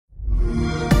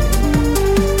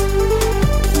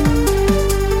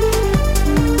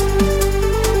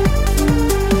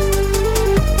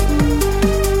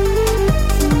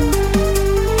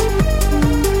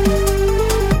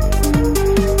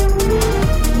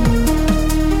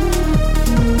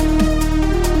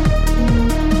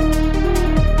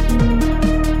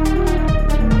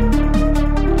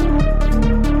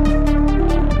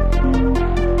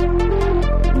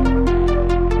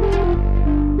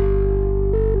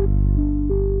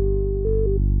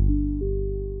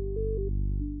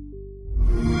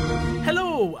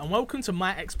and welcome to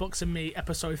My Xbox and Me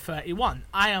episode 31.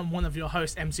 I am one of your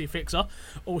hosts, MC Fixer,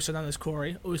 also known as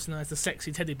Corey, also known as the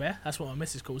sexy teddy bear. That's what my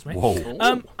missus calls me.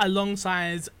 Whoa.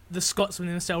 Alongside the Scotsman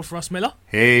himself, Ross Miller.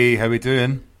 Hey, how we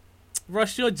doing?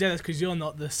 Ross, you're jealous because you're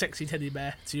not the sexy teddy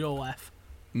bear to your wife.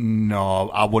 No,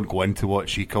 I won't go into what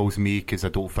she calls me because I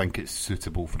don't think it's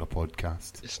suitable for a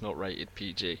podcast. It's not rated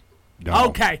PG. No.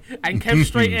 Okay, and Kev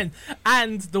straight in,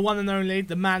 and the one and only,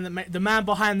 the man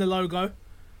behind the logo,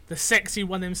 the sexy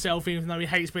one himself, even though he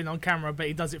hates being on camera, but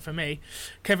he does it for me.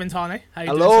 Kevin Tarney, how you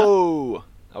doing, Hello.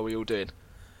 How are we all doing?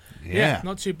 Yeah.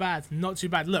 not too bad, not too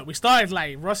bad. Look, we started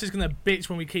late. Ross is gonna bitch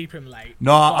when we keep him late.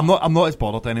 No, I'm not as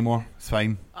bothered anymore. It's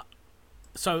fine.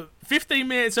 So 15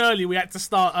 minutes early, we had to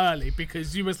start early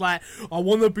because you was like, I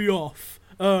want to be off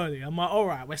early. I'm like, all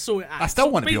right, we'll sort it out. I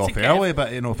still want to be off Kev. early,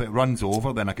 but if it runs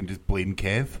over, then I can just blame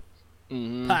Kev.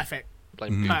 Perfect.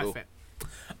 Blame Google. Perfect.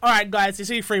 All right, guys, it's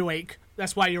E3 week.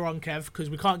 That's why you're on, Kev, because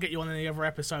we can't get you on any other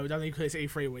episode. Only because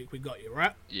it's E3 week, we got you,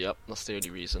 right? Yep, that's the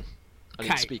only reason. I need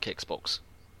Okay. to speak Xbox.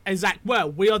 Exact. Well,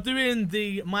 we are doing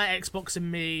the My Xbox and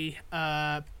Me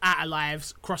Out of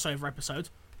Lives crossover episode,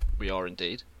 We are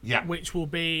indeed. Yeah. which will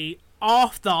be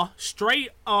straight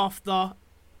after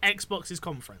Xbox's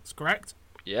conference, correct?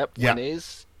 Yep. Yeah.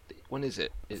 When is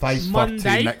it? It's 5:30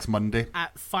 Monday? next Monday.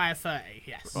 At 5:30,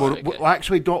 yes. Right. Well, okay. well,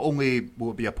 actually, not only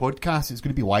will it be a podcast, it's going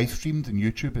to be live streamed on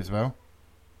YouTube as well.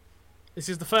 This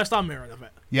is the first I'm hearing of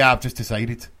it. Yeah, I've just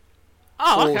decided.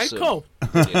 Oh, okay, Awesome. cool.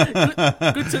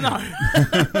 Yeah. Good to know.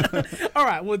 All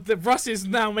right, well, Russ is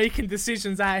now making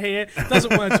decisions out here.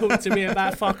 Doesn't want to talk to me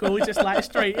about fuck all. Just like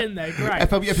straight in there. Great.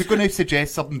 If you're going to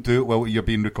suggest something, do it while you're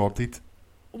being recorded.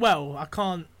 Well, I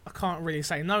can't really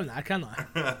say no now, can I?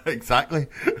 Exactly.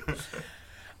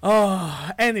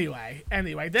 Oh, anyway,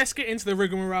 let's get into the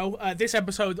rigmarole. This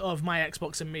episode of My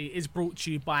Xbox and Me is brought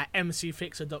to you by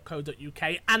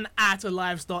mcfixer.co.uk and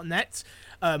atalives.net.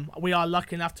 We are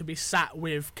lucky enough to be sat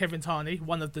with Kevin Tarney,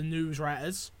 one of the news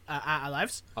writers at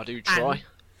Atalives. I do try. And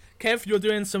Kev, you're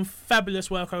doing some fabulous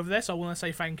work over there, so I want to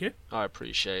say thank you. I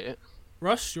appreciate it.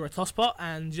 Russ, you're a tosspot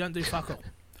and you don't do fuck all.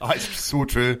 That's so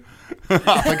true.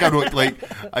 I think I wrote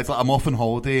I'm off on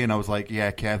holiday and I was like,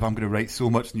 yeah, Kev, I'm going to write so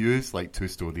much news, like 2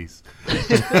 stories.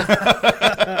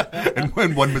 And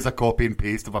when one was a copy and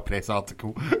paste of a press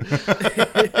article.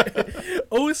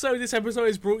 Also, this episode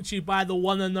is brought to you by the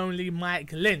one and only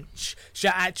Mike Lynch.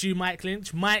 Shout out to you, Mike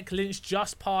Lynch. Mike Lynch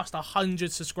just passed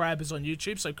 100 subscribers on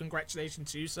YouTube, so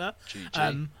congratulations to you, sir.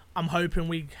 GG. I'm hoping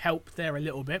we help there a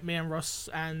little bit, me and Ross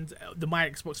and the My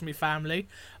Xbox and Me family.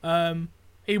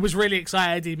 He was really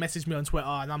excited. He messaged me on Twitter,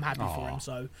 and I'm happy for him.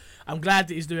 So I'm glad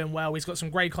that he's doing well. He's got some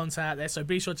great content out there. So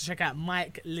be sure to check out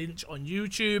Mike Lynch on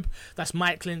YouTube. That's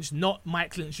Mike Lynch, not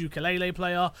Mike Lynch ukulele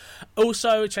player.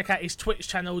 Also, check out his Twitch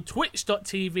channel,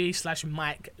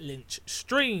 twitch.tv/Mike Lynch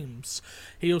streams.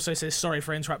 He also says sorry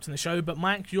for interrupting the show, but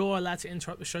Mike, you're allowed to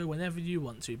interrupt the show whenever you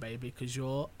want to, baby, because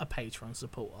you're a Patreon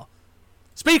supporter.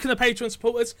 Speaking of Patreon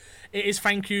supporters, it is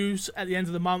thank yous at the end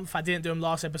of the month. I didn't do them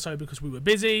last episode because we were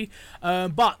busy.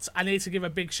 But I need to give a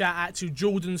big shout out to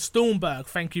Jordan Stormberg.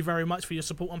 Thank you very much for your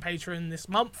support on Patreon this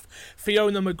month.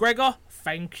 Fiona McGregor,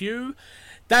 thank you.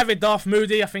 David Darth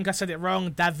Moody, I think I said it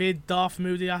wrong. David Darth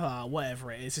Moody,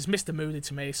 whatever it is. It's Mr. Moody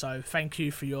to me, so thank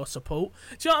you for your support.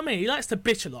 Do you know what I mean? He likes to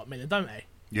bitch a lot, Miller, don't he?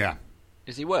 Yeah.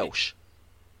 Is he Welsh?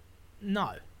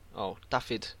 No. Oh,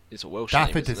 Daffyd is a Welsh name.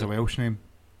 Daffyd is isn't a it? Welsh name.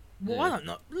 Well, I don't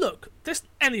know. Look,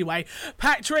 anyway.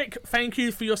 Patrick, thank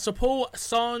you for your support.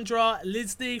 Sandra,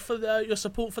 Lidsey for your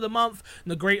support for the month.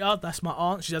 Negrita, that's my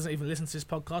aunt. She doesn't even listen to this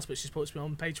podcast, but she supports me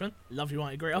on Patreon. Love you,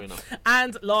 Auntie Very Greta. nice.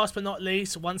 And last but not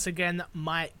least, once again,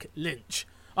 Mike Lynch.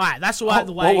 All right, that's all out of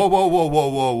the way.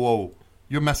 Whoa.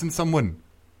 You're missing someone.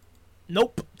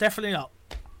 Nope, definitely not.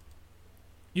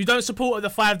 You don't support at the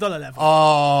 $5 level.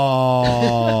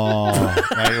 Oh.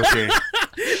 Right, okay.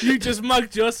 You just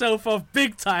mugged yourself off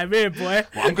big time here, boy.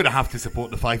 Well, I'm going to have to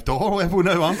support the $5 level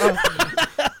now, aren't I?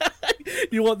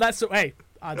 You want that? Hey,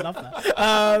 I'd love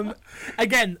that.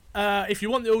 Again, if you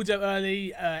want the audio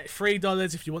early,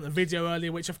 $3. If you want the video early,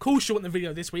 which of course you want the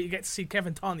video this week, you get to see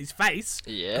Kevin Tarney's face.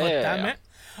 Yeah. God damn it.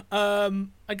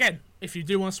 Again, if you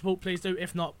do want to support, please do.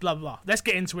 If not, blah, blah, blah. Let's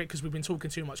get into it because we've been talking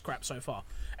too much crap so far.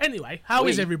 Anyway, how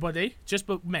is everybody? Just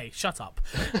but me. Shut up.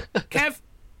 Kev,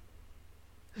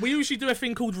 we usually do a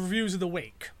thing called Reviews of the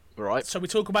Week. Right. So we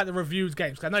talk about the reviewed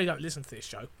games. 'Cause I know you don't listen to this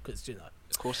show because, you know.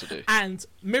 Of course I do. And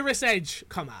Mirror's Edge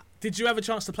come out. Did you have a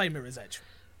chance to play Mirror's Edge?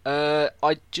 Do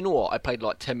you know what? I played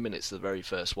like 10 minutes of the very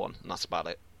first one, and that's about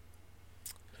it.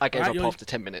 I gave Right, up after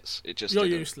 10 minutes. It just You're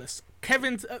didn't. useless.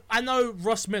 Kevin, I know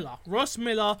Ross Miller,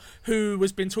 who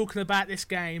has been talking about this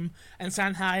game and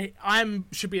saying how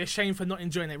should be ashamed for not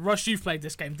enjoying it. Ross, you've played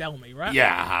this game, Tell Me, right? Yeah,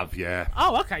 I have, yeah.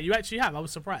 Oh, okay, you actually have. I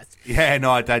was surprised. Yeah,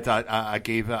 no, I did. I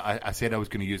gave it, I said I was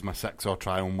going to use my 6-hour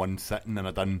trial in one sitting, and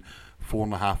I done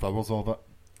 4.5 hours of it.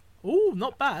 Ooh,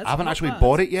 not bad. I haven't not actually bad.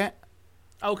 bought it yet.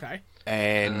 Okay.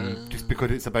 Just because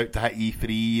it's about to hit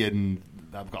E3 and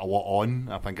I've got a lot on.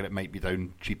 I think it might be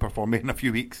down cheaper for me in a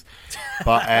few weeks.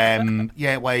 But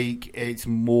yeah, like it's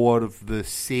more of the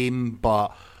same.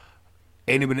 But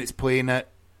anyone that's playing it,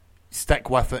 stick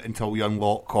with it until you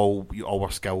unlock all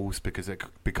our skills, because it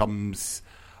becomes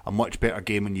a much better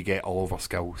game when you get all of our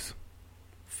skills.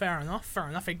 Fair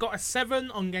enough. It got a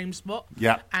 7 on GameSpot.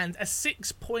 Yeah. And a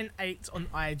 6.8 on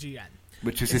IGN.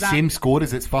 Which is the same score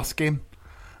as its first game.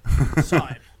 So,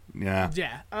 Yeah.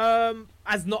 I'm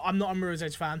not a Mirror's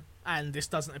Edge fan, and this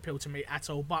doesn't appeal to me at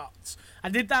all. But I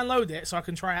did download it so I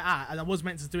can try it out, and I was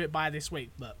meant to do it by this week,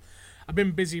 but I've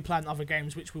been busy playing other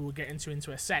games, which we will get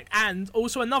into a sec. And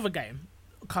also another game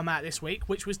come out this week,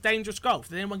 which was Dangerous Golf.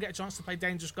 Did anyone get a chance to play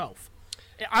Dangerous Golf?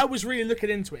 I was really looking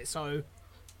into it, so.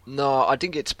 No, I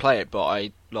didn't get to play it, but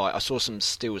I saw some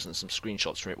stills and some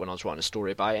screenshots from it when I was writing a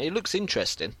story about it. It looks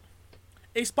interesting.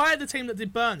 It's by the team that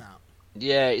did Burnout.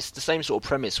 Yeah, it's the same sort of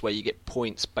premise where you get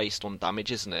points based on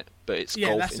damage, isn't it? But it's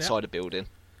golf inside a building.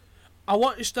 I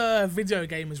watched a Video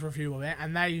Gamers review of it,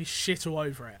 and they shit all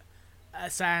over it,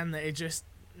 saying that it just,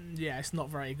 it's not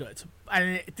very good.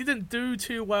 And it didn't do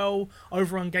too well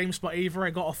over on GameSpot either.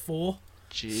 It got a 4.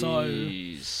 Jeez.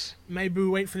 So maybe we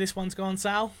wait for this one to go on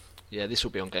sale. Yeah, this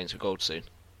will be on Games with Gold soon.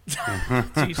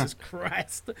 Jesus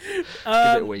Christ. Give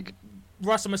it a week.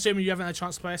 Russ, I'm assuming you haven't had a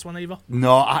chance to play this one either?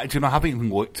 No, I haven't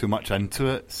even looked too much into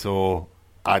it, so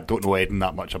I don't know anything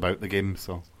that much about the game.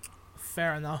 So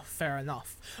Fair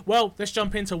enough. Well, let's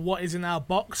jump into what is in our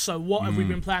box. So what have we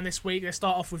been playing this week? Let's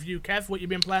start off with you, Kev. What you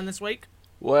been playing this week?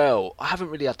 Well, I haven't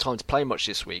really had time to play much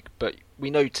this week, but we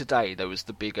know today there was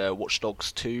the big Watch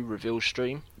Dogs 2 reveal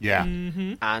stream. yeah.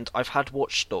 And I've had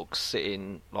Watch Dogs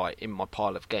sitting in my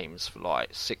pile of games for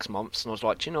 6 months, and I was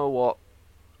like, do you know what?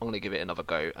 I'm going to give it another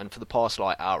go. And for the past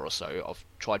hour or so, I've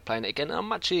tried playing it again. And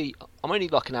I'm only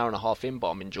an hour and a half in, but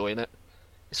I'm enjoying it.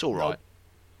 It's all right.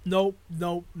 Nope.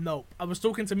 I was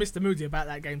talking to Mr. Moody about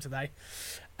that game today,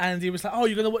 and he was like, "Oh,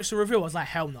 you're gonna watch the review?" I was like,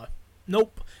 "Hell no."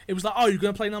 Nope. It was like, "Oh, you're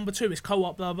gonna play number 2? It's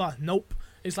co-op, blah blah." Nope.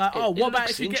 It's like, "Oh, what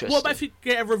about if you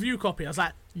get a review copy?" I was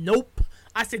like, "Nope."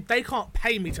 I said they can't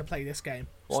pay me to play this game.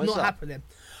 It's Why is not that? happening.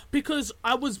 Because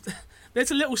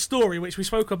there's a little story which we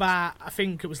spoke about. I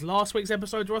think it was last week's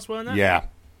episode, Ross, weren't it? Yeah.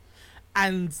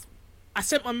 And I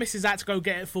sent my missus out to go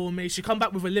get it for me. She come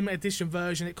back with a limited edition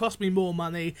version. It cost me more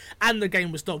money, and the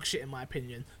game was dog shit in my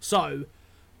opinion. So,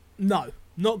 no,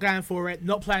 not going for it.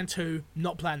 Not playing 2.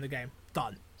 Not playing the game.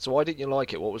 Done. So why didn't you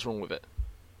like it? What was wrong with it?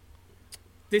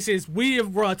 We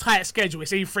have run a tight schedule.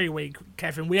 It's E3 week,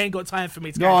 Kevin. We ain't got time for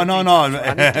me to. No. I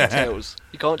need details.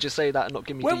 You can't just say that and not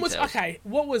give me details.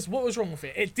 What was wrong with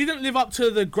it? It didn't live up to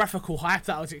the graphical hype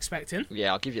that I was expecting.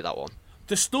 Yeah, I'll give you that one.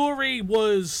 The story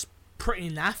was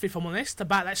pretty naff, if I'm honest,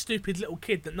 about that stupid little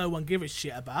kid that no one gives a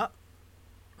shit about.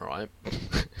 Right.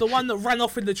 The one that ran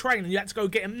off in the train and you had to go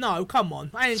get him. No, come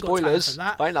on. I ain't got time Spoilers. for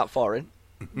that. I ain't that far in.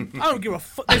 I don't give a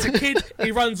fuck. There's a kid,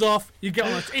 he runs off, you get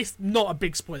on. It's not a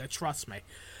big spoiler, trust me.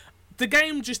 The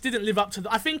game just didn't live up to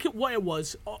I think what it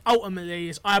was, ultimately,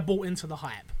 is I bought into the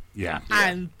hype. Yeah.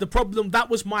 And the problem,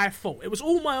 that was my fault. It was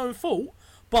all my own fault,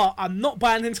 but I'm not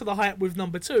buying into the hype with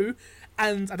number 2,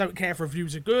 and I don't care if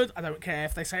reviews are good. I don't care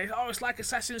if they say, oh, it's like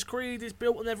Assassin's Creed, it's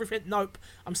built on everything. Nope.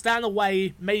 I'm staying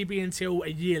away maybe until a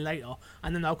year later,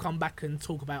 and then I'll come back and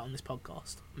talk about it on this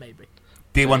podcast. Maybe.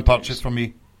 Day one purchase from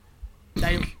me.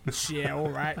 Yeah, all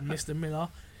right, Mr. Miller.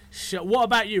 What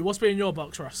about you? What's been in your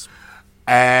box, Russ?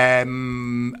 I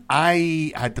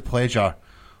had the pleasure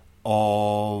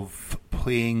of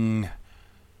playing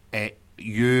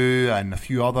you and a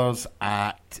few others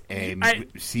at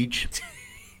Siege.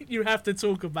 You have to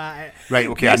talk about it. Right,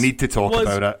 okay, I need to talk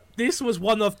about it. This was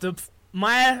one of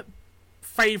my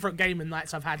favourite gaming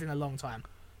nights I've had in a long time.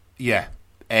 Yeah.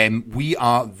 We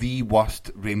are the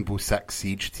worst Rainbow Six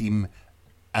Siege team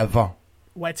ever.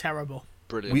 We're terrible.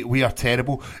 Brilliant. We are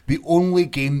terrible. The only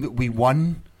game that we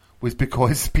won was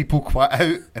because people quit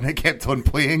out and it kept on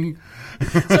playing.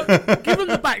 So, give them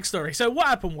the backstory. So what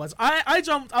happened was, I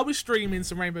was streaming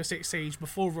some Rainbow Six Siege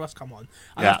before Russ come on.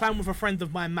 And I was playing with a friend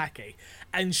of mine, Mackie,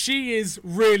 and she is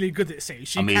really good at Siege.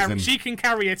 She can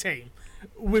carry a team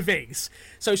with ease.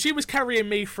 So she was carrying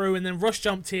me through, and then Russ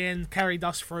jumped in, carried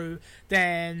us through.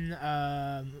 Then,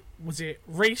 was it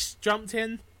Reese jumped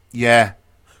in? Yeah.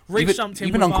 Reese jumped in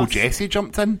even with Uncle us. Jesse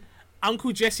jumped in.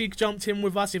 Uncle Jesse jumped in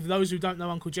with us. If those who don't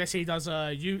know Uncle Jesse, he does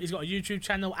he's got a YouTube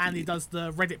channel and he does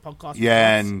the Reddit podcast.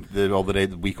 Yeah, and all the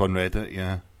week on Reddit.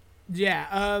 Yeah.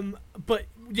 Yeah. But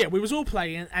yeah, we was all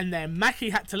playing, and then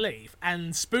Mackie had to leave,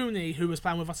 and Spoonie, who was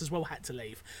playing with us as well, had to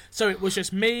leave. So it was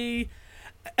just me,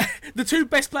 the two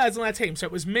best players on our team. So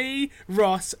it was me,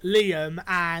 Ross, Liam,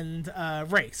 and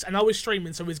Reese, and I was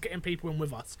streaming, so we was getting people in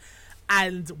with us.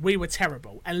 And we were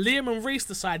terrible. And Liam and Reese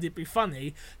decided it'd be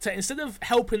funny to, instead of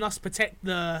helping us protect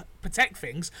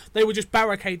things, they would just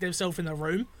barricade themselves in a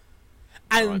room.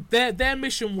 And their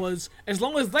mission was, as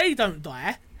long as they don't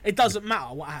die, it doesn't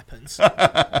matter what happens.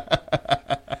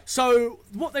 So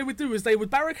what they would do is they would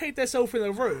barricade themselves in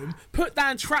a room, put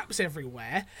down traps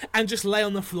everywhere, and just lay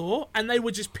on the floor, and they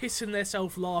were just pissing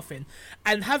themselves laughing.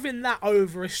 And having that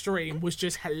over a stream was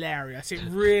just hilarious. It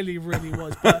really, really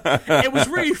was. But it was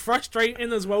really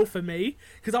frustrating as well for me,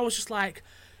 because I was just like,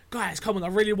 guys, come on, I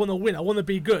really want to win. I want to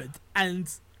be good.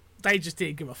 And they just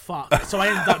didn't give a fuck. So I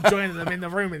ended up joining them in the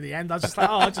room in the end. I was just like,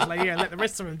 I'll just let the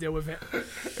rest of them deal with it.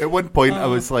 At one point, I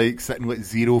was like sitting with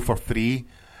 0 for 3.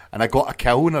 And I got a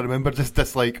kill, and I remember just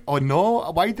this like, oh no,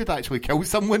 why did I actually kill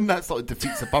someone? That sort of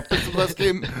defeats the purpose of this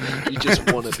game. You just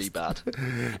want to be bad.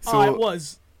 So it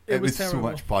was. It was so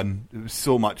much fun. It was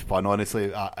so much fun,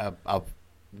 honestly. I've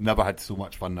never had so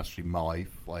much fun in a stream in my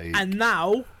life. Like, and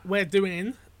now we're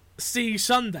doing Siege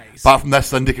Sundays. Apart from this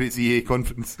Sunday, it's EA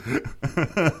conference.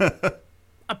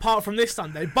 Apart from this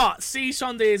Sunday, but Siege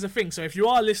Sunday is a thing. So if you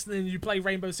are listening, you play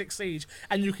Rainbow Six Siege,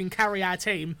 and you can carry our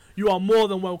team, you are more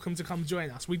than welcome to come join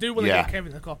us. We do want to get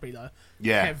Kevin a copy though.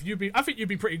 Yeah, Kev, I think you'd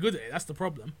be pretty good at it. That's the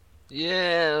problem.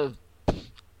 Yeah,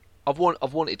 I've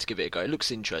wanted to give it a go. It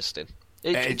looks interesting.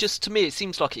 It just, to me, it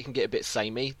seems like it can get a bit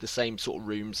samey. The same sort of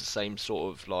rooms, the same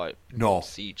sort of like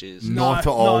sieges. Not at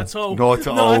all. Not at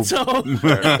all.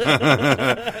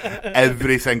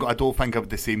 Every single. I don't think I've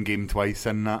the same game twice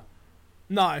in that.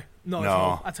 No, not at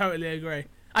all. I totally agree.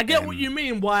 I get what you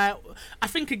mean. Why? I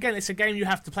think again, it's a game you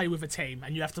have to play with a team,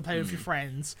 and you have to play with your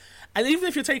friends. And even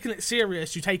if you're taking it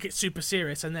serious, you take it super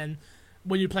serious, and then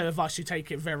when you play with us, you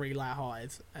take it very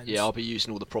light-hearted. Yeah, I'll be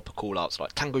using all the proper call-outs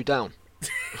like Tango Down.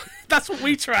 That's what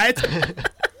we tried.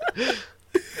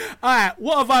 Alright,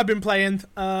 what have I been playing?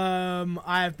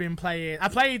 I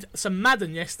played some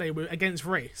Madden yesterday against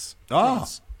Reese. Oh.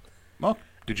 Well,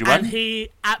 did you win? And he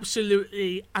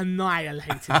absolutely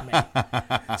annihilated me.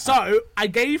 So I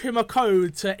gave him a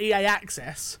code to EA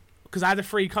Access because I had a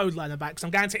free code line back. So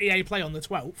I'm going to EA Play on the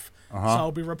 12th. So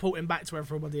I'll be reporting back to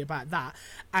everybody about that.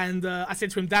 And I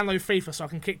said to him, download FIFA so I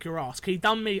can kick your ass. I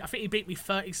think he beat me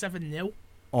 37-0.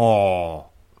 Oh.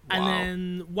 And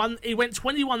then he went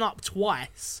 21 up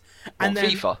twice. On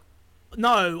FIFA?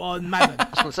 No, on Madden. I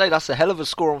was going to say, that's a hell of a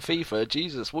score on FIFA.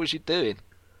 Jesus, what was you doing?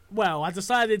 Well, I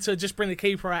decided to just bring the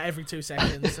keeper out every 2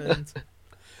 seconds. And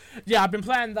yeah, I've been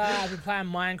playing that. I've been playing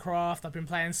Minecraft. I've been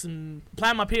playing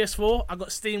my PS4. I got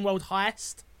SteamWorld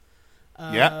Heist.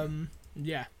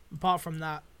 Yeah. Apart from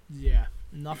that,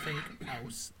 nothing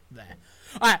else there.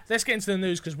 Alright, let's get into the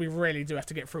news because we really do have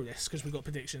to get through this because we've got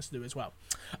predictions to do as well.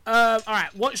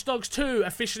 Alright, Watch Dogs 2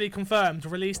 officially confirmed,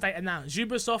 release date announced.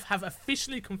 Ubisoft have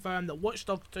officially confirmed that Watch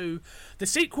Dogs 2, the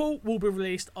sequel, will be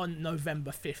released on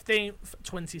November 15th,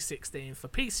 2016 for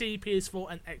PC,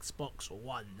 PS4 and Xbox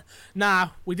One.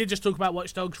 Now, we did just talk about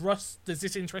Watch Dogs. Ross, does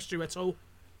this interest you at all?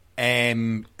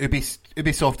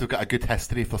 Ubisoft have got a good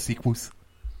history for sequels.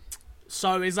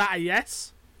 So, is that a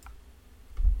yes?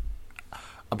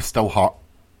 I'm still hurt.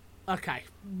 Okay,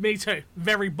 me too.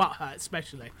 Very butthurt,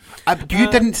 especially.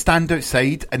 You didn't stand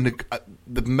outside in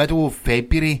the middle of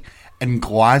February in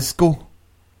Glasgow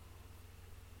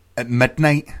at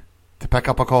midnight to pick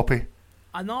up a copy.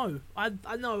 I know. I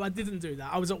know. I didn't do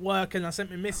that. I was at work and I sent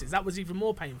my missus. That was even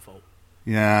more painful.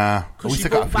 Yeah. At least I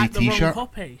got a free T-shirt.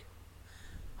 Copy.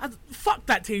 Fuck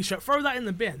that T-shirt. Throw that in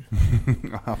the bin.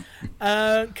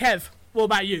 Kev, what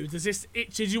about you?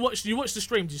 Did you watch the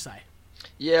stream? Did you say?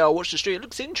 Yeah, I watched the stream. It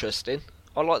looks interesting.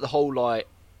 I like the whole like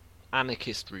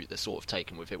anarchist route they're sort of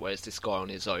taking with it, where it's this guy on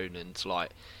his own and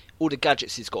like all the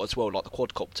gadgets he's got as well, like the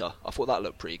quadcopter. I thought that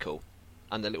looked pretty cool,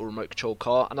 and the little remote control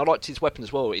car. And I liked his weapon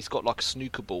as well. He's got like a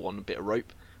snooker ball on a bit of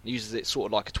rope. He uses it sort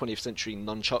of like a 20th century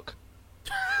nunchuck.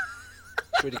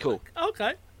 It's really cool.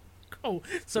 Okay, cool.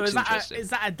 So is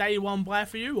that a day one buy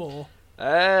for you or?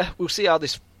 We'll see how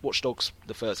this Watch Dogs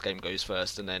the first game goes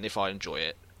first, and then if I enjoy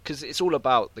it. Because it's all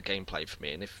about the gameplay for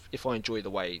me, and if I enjoy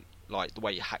the way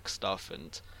you hack stuff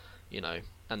and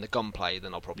and the gunplay,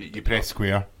 then I'll probably you press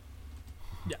square.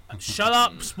 Yeah, shut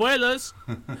up, spoilers.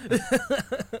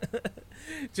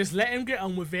 Just let him get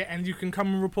on with it, and you can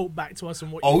come and report back to us on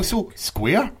what. Also,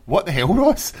 Square? What the hell,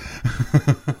 Ross?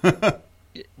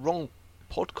 Wrong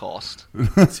podcast.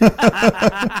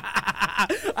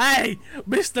 Hey,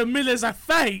 Mr. Miller's a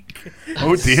fake.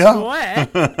 Oh dear. Swear.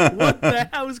 What the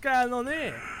hell's going on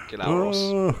here? Get out,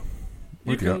 Ross.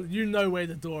 You know where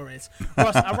the door is.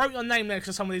 Ross, I wrote your name next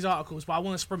to some of these articles, but I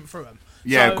want to sprint through them.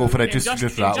 Yeah, go for it. Just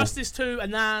rattle. Injustice 2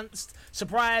 announced.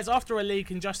 Surprise, after a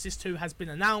leak, Injustice 2 has been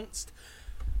announced.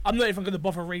 I'm not even going to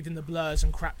bother reading the blurs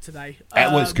and crap today.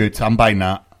 It looks good. I'm buying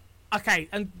that. Okay,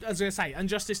 and as I was going to say,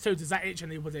 Injustice 2, does that itch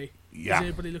anybody? Yeah. Is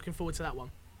anybody looking forward to that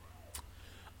one?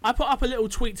 I put up a little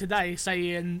tweet today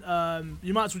saying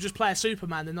you might as well just play a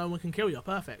Superman and no one can kill you.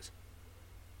 Perfect.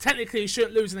 Technically, you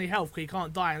shouldn't lose any health because you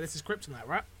can't die unless it's kryptonite,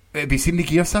 right? Have you seen the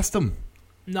gear system?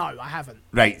 No, I haven't.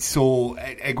 Right, so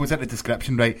it goes into the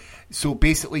description, right? So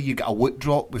basically you get a loot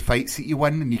drop with fights that you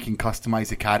win and you can customise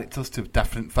the characters to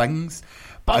different things.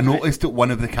 But I noticed that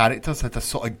one of the characters had a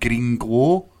sort of green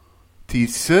glow to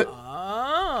his suit.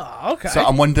 Oh, okay. So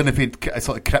I'm wondering if he'd a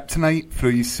sort of kryptonite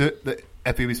through his suit that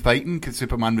if he was fighting, because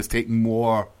Superman was taking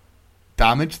more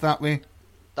damage that way.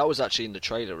 That was actually in the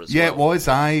trailer as well. Yeah, it was.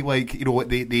 They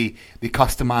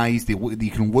customise. They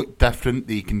can look different.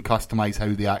 They can customise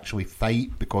how they actually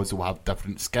fight because they'll have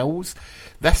different skills.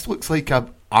 This looks like a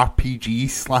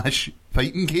RPG /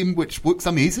 fighting game, which looks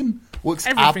amazing. Looks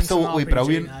absolutely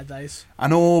brilliant nowadays. I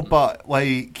know, but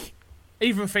like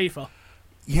even FIFA.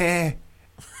 Yeah.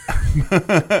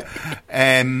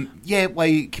 Yeah,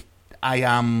 like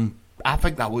I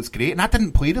think that looks great, and I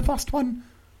didn't play the first one.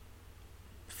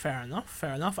 Fair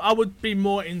enough. I would be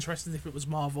more interested if it was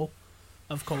Marvel,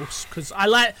 of course, because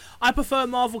I prefer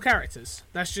Marvel characters.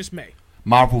 That's just me.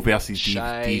 Marvel versus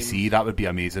DC, that would be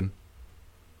amazing.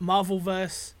 Marvel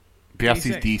versus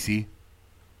DC.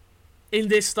 In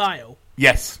this style?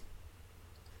 Yes.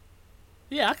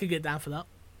 Yeah, I could get down for that.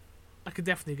 I could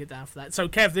definitely get down for that. So,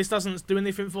 Kev, this doesn't do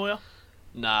anything for you?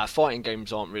 Nah, fighting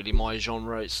games aren't really my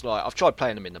genre. It's like, I've tried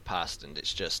playing them in the past, and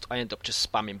it's just, I end up just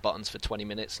spamming buttons for 20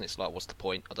 minutes, and it's like, what's the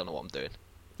point? I don't know what I'm doing.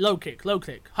 Low kick,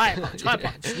 high punch, high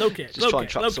punch, low kick,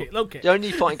 low kick. The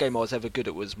only fighting game I was ever good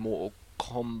at was Mortal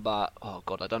Kombat. Oh,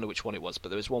 God, I don't know which one it was, but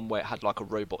there was one where it had like a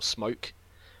robot smoke.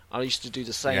 I used to do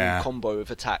the same combo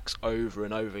of attacks over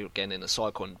and over again in a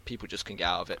cycle, and people just couldn't get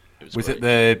out of it. Was it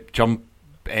the jump,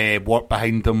 walk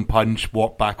behind them, punch,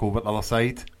 walk back over to the other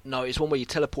side? No, it's one where you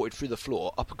teleported through the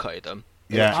floor, uppercutted them.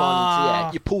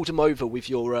 Yeah. You pulled them over with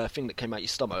your thing that came out your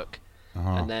stomach.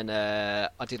 And then I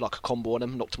did like a combo on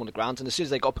them, knocked them on the ground, and as soon as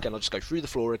they got up again, I'll just go through the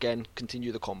floor again,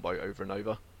 continue the combo over and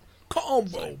over.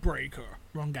 Combo breaker.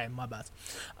 Wrong game, my bad.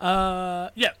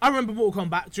 Yeah, I remember Mortal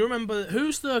Kombat. Do you remember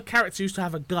who's the character who used to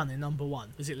have a gun in number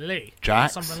 1? Is it Lee?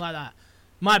 Jax? Something like that.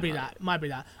 Might be that.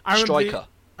 I remember Striker.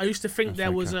 I used to think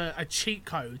there was a cheat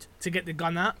code to get the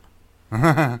gun out.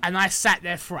 And I sat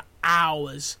there for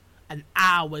hours and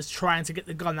hours trying to get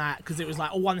the gun out because it was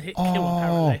like a one-hit kill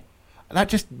apparently. That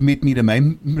just made me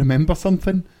remember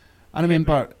something. I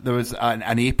remember there was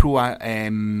an April,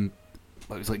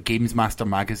 it was like Games Master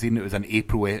magazine. It was an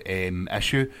April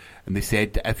issue, and they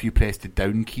said that if you pressed the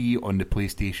down key on the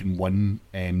PlayStation 1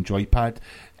 joypad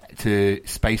to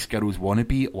Spice Girls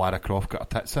Wannabe, Lara Croft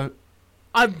got her tits out.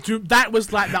 That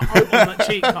was like the ultimate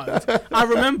cheat code. I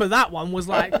remember that one was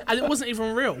like, and it wasn't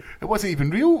even real. It wasn't even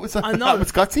real. I know. That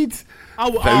was gutted.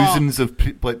 Thousands of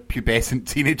pubescent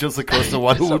teenagers across the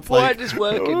world. So why is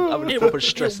working? Having proper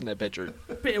stress in their bedroom.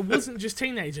 But it wasn't just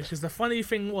teenagers, because the funny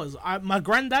thing was, my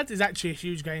granddad is actually a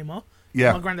huge gamer.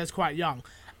 Yeah. My granddad's quite young.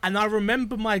 And I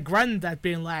remember my granddad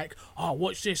being like, "Oh,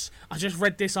 watch this! I just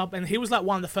read this up," and he was like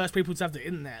one of the first people to have the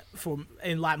internet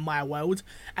in like my world.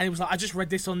 And he was like, "I just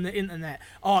read this on the internet.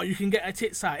 Oh, you can get her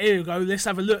tits out. Here you go. Let's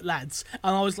have a look, lads."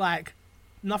 And I was like,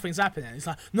 "Nothing's happening." He's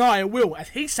like, "No, it will." And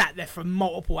he sat there for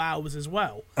multiple hours as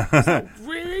well. Like,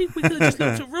 really? We could have just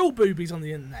looked at real boobies on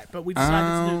the internet, but we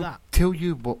decided to do that. Tell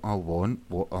you what I want.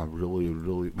 What I really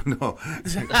no.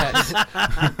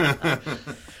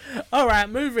 All right,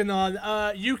 moving on.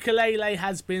 Ukulele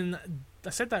has been. I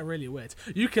said that really weird.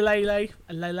 Ukulele,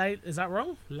 is that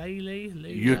wrong?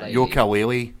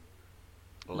 Ukulele.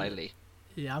 Lele.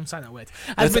 Yeah, I'm saying that weird.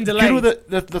 Has been delayed. Do you know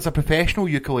that there's a professional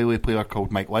ukulele player called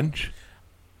Mike Lynch?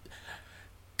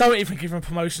 Don't even give him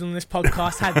promotion on this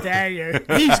podcast. How dare you?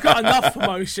 He's got enough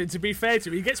promotion, to be fair to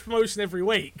him. He gets promotion every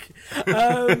week.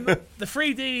 The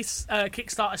 3D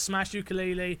Kickstarter Smash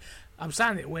Ukulele, I'm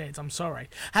saying it weird, I'm sorry,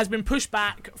 has been pushed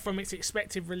back from its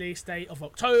expected release date of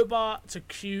October to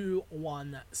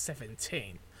Q1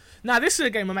 17. Now, this is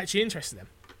a game I'm actually interested in.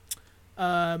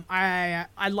 I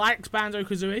liked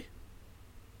Banjo-Kazooie.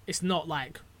 it's not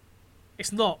like,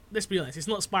 it's not. Let's be honest, it's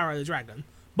not Spyro the Dragon,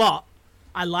 but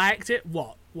I liked it.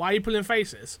 What? Why are you pulling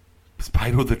faces?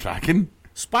 Spyro the Dragon?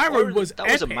 Spyro was that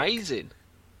was epic. amazing.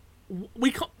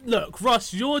 We can't, look,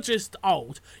 Ross, you're just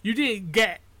old. You didn't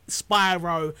get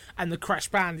Spyro and the Crash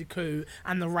Bandicoot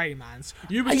and the Raymans.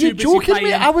 You were Are too you busy joking playing,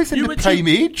 me? I was in you the were prime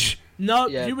age. No,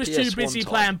 Yeah, you was too PS1 busy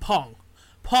time. playing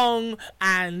Pong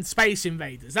and Space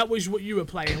Invaders. That was what you were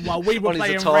playing while we were On his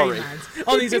playing Atari. Raymans.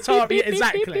 On his Atari,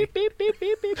 exactly.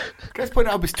 Guys, point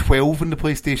out I was 12 when the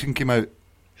PlayStation came out.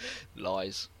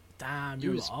 Lies. Damn, You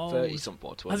you was were old. 30 something.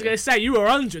 I was going to say, you were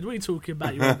 100. What are you talking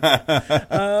about? You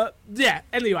were yeah,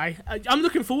 anyway, I'm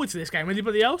looking forward to this game.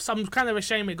 Anybody else? I'm kind of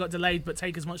ashamed it got delayed, but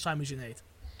take as much time as you need.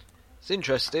 It's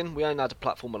interesting. We ain't had a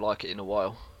platformer like it in a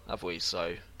while, have we?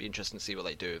 So, be interesting to see what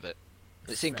they do with it.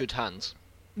 It's in good hands.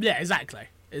 Yeah, exactly.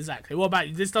 What about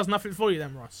you? This does nothing for you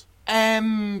then, Ross?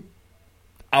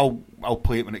 I'll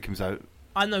play it when it comes out.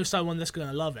 I know someone that's going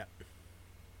to love it.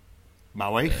 My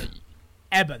wife?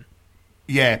 Eben.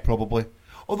 Yeah, probably.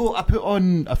 Although I put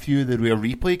on a few of the Rare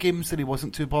Replay games and he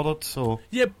wasn't too bothered, so...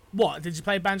 Yeah, what? Did you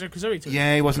play Banjo-Kazooie too?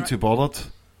 Yeah, he wasn't too bothered.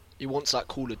 He wants that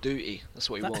Call of Duty. That's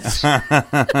what he wants.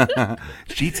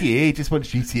 GTA, he just wants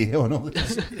GTA on all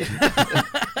this.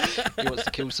 He wants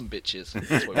to kill some bitches.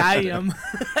 That's what he wants.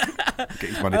 Damn. Get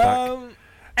his money back.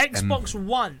 Xbox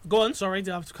One. Go on, sorry,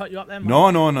 did I have to cut you up there? No,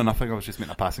 nothing. I was just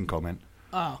making a passing comment.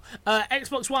 Oh.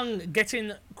 Xbox One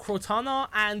getting Cortana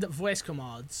and voice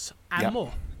commands and Yep.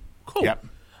 more. Cool. Yep.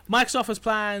 Microsoft has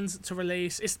plans to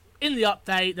release, it's in the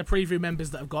update, the preview members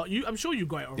that have got you. I'm sure you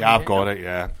got it already. Yeah, I've got it,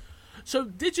 yeah. So,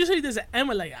 did you see there's an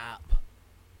emulator app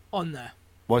on there?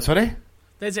 What, sorry?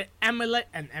 There's an emulator.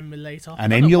 An I don't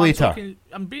know why emulator?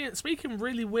 I'm speaking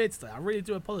really weird today. I really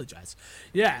do apologise.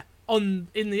 Yeah, in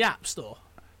the App Store.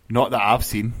 Not that I've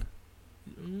seen.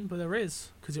 But there is,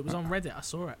 because it was on Reddit. I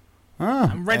saw it.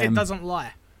 Ah, And Reddit doesn't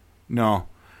lie. No.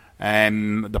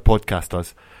 The podcast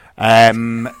does.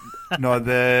 No,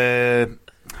 the...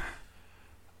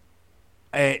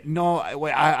 no,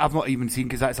 wait, I've not even seen,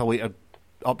 because that's a later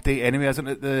update anyway, isn't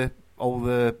it? All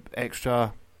the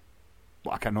extra...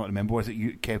 Well, I cannot remember. Was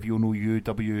it Kev,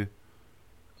 UW...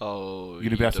 Oh,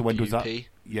 Universal Windows app? UWP?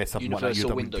 Yeah, something Universal like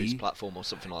that. Windows UWP. platform or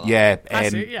something like that. Yeah,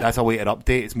 That's it, yeah. that's a later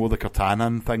update. It's more the Cortana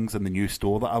and things in the new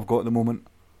store that I've got at the moment.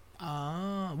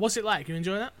 What's it like? You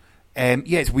enjoying it?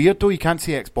 Yeah, it's weird though. You can't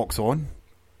see Xbox on.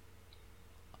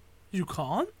 You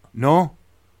can't? No.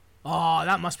 Oh,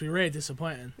 that must be really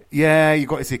disappointing. Yeah, you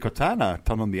got to say Cortana.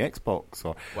 Turn on the Xbox.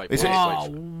 Or Wait, is what? it-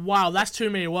 Oh, wow, that's too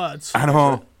many words. I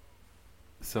know.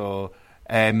 So,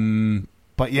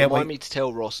 but yeah, Remind like, me to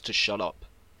tell Ross to shut up.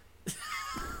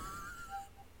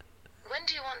 When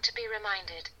do you want to be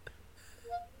reminded?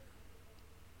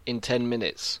 In 10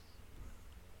 minutes.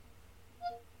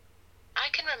 I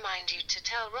can remind you to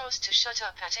tell Ross to shut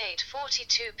up at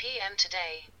 8:42 p.m.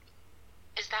 today.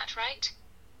 Is that right?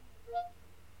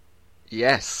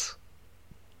 Yes.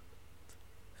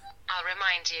 I'll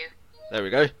remind you. There we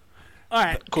go. All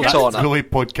right, Cortana. that's really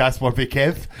podcast worthy,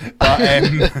 Kev. But,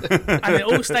 and it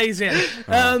all stays in.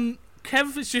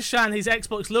 Kev is just showing his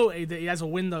Xbox loyalty that he has a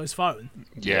Windows phone.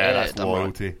 yeah, that's damn right.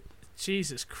 loyalty.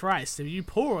 Jesus Christ, are you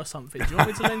poor or something? Do you want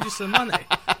me to lend you some money?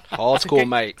 Hardcore,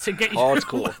 mate. To get you,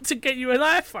 Hardcore. to get you an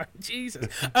iPhone. Jesus.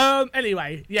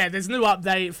 Anyway, yeah, there's a new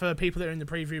update for people that are in the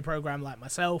preview program like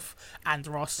myself and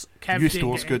Ross. Kev New didn't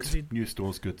store's get it 'cause good. New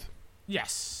store's good.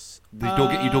 Yes. You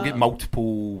don't get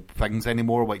multiple things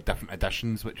anymore, like different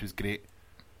editions, which is great.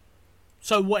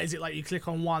 So what is it like? You click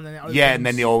on one and it opens? Yeah, and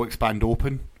then they all expand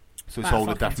open. So it's Ah, all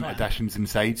the fucking different tight. editions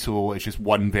inside. So it's just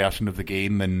one version of the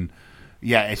game, and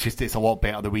yeah, it's a lot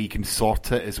better the way you can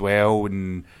sort it as well.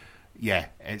 And yeah,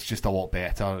 it's just a lot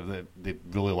better. They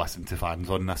really listen to fans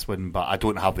on this one, but I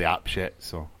don't have the app yet,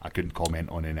 so I couldn't comment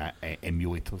on any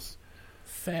emulators.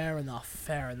 Fair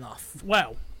enough.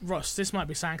 Well, Ross, this might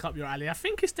be something up your alley. I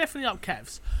think it's definitely up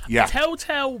Kev's. Yeah.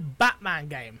 Telltale Batman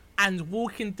game and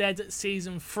Walking Dead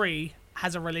Season 3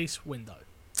 has a release window.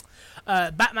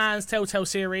 Batman's Telltale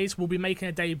series will be making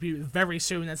a debut very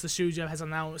soon as the studio has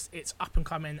announced its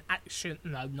up-and-coming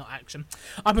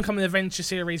up-and-coming adventure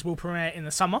series will premiere in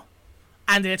the summer.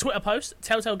 And in a Twitter post,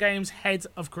 Telltale Games head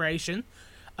of creation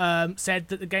said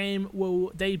that the game will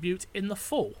debut in the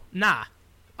fall. Nah,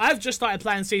 I've just started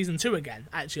playing Season 2 again,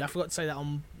 actually. I forgot to say that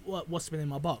on what's been in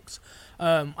my box.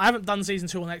 I haven't done Season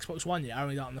 2 on Xbox One yet, I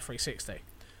only done it on the 360.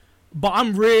 But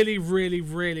I'm really, really,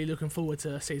 really looking forward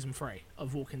to Season 3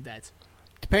 of Walking Dead.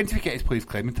 Depends if you get to play as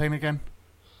Clementine again.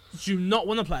 Do you not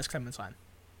want to play as Clementine?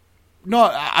 No,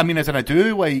 I mean, as in I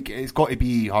do, like, it's got to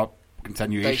be her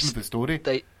continuation of the story.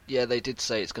 They did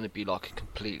say it's going to be like a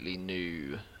completely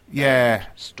new Yeah.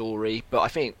 story. But I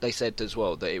think they said as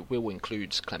well that it will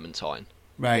include Clementine.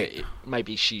 Right.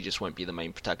 Maybe she just won't be the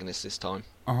main protagonist this time.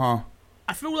 Uh-huh.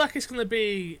 I feel like it's going to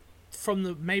be from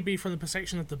the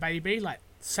perception of the baby, like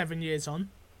 7 years on.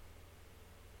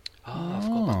 Oh, I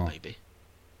forgot about baby.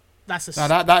 That's a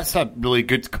That's a really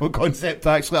good concept,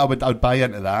 actually. I would buy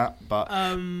into that. But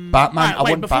Batman, right, I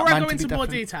want before Batman I go to into be more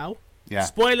different. detail, Yeah.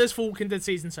 spoilers for Walking Dead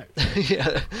Season 2.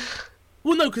 Yeah.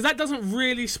 Well, no, because that doesn't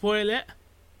really spoil it.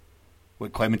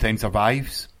 When Clementine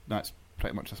survives, that's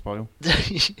pretty much a spoil.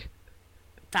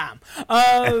 Damn.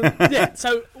 Yeah,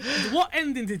 so what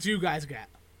ending did you guys get?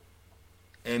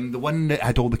 The one that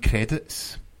had all the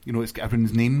credits. You know, it's got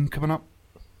everyone's name coming up.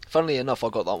 Funnily enough, I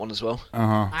got that one as well.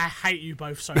 Uh-huh. I hate you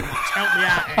both so much. Help me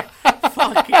out here.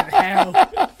 Fucking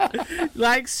hell.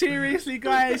 Like, seriously,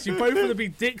 guys, you're both going to be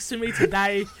dicks to me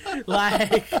today.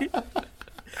 Like,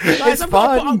 guys, I've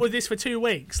got to put up with this for 2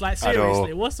 weeks. Like,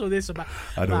 seriously, what's all this about?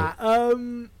 I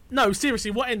know. No,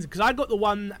 seriously, what ended? Because I got the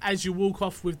one as you walk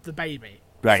off with the baby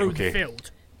Right, the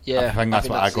field. Yeah, I think that's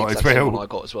what I the got as exact same well. one I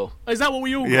got as well. Is that what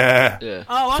we all got? Yeah. Yeah.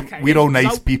 Oh, okay. We're all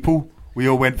nice So- people. We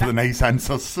all went for the nice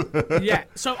answers. Yeah,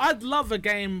 so I'd love a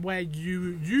game where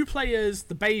you play as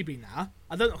the baby now.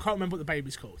 I can't remember what the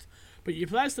baby's called, but you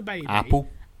play as the baby. Apple.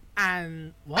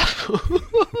 And what?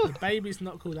 The baby's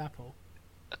not called Apple.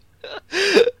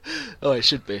 Oh, it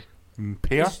should be.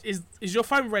 Pear. Is your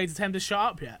phone ready to tell him to shut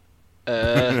up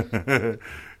yet?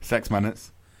 6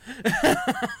 minutes.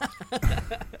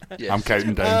 Yes. I'm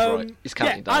counting down. Right. He's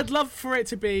counting Yeah, down. I'd love for it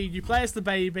to be you play as the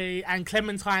baby and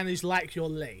Clementine is like your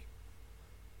Lee.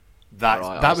 That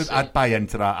Right, I would. see. I'd buy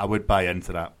into that. I would buy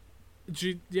into that.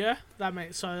 Yeah, that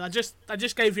makes so. I just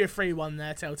gave you a free one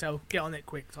there, Telltale. Get on it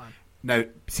quick time. Now,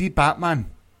 see Batman.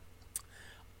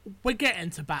 We're getting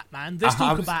to Batman. Let's I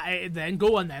talk was- about it then.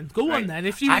 Go on then. Go on Right. then.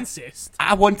 If you insist.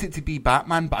 I want it to be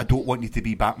Batman, but I don't want you to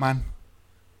be Batman.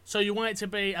 So you want it to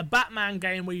be a Batman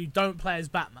game where you don't play as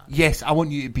Batman? Yes, I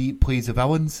want you to play as the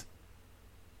villains.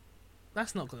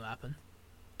 That's not going to happen.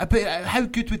 But how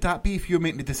good would that be if you're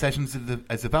making the decisions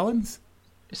as the villains?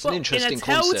 It's Well, an interesting in a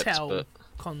concept, Telltale but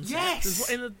concept.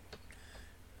 Yes!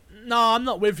 No, I'm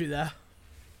not with you there.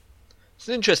 it's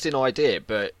an interesting idea.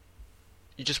 But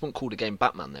you just wouldn't call the game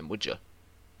Batman, then, would you?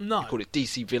 No, Call it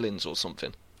DC Villains or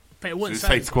something, but it wouldn't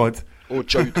Suicide say. Squad. or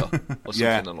Joker, or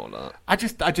Yeah. something like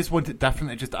that. I just want it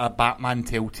different. Just a Batman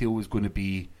Telltale is going to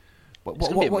be. It's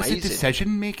gonna be What's the amazing.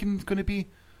 decision making going to be?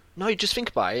 No, just think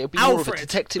about it. It'll be more of a Alfred,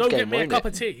 detective go game, get me a won't cup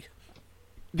it? of tea.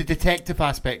 The detective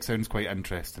aspect sounds quite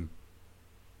interesting.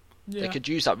 Yeah. They could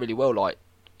use that really well, like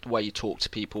the way you talk to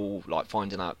people, like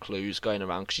finding out clues, going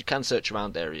around, because you can search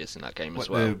around areas in that game What as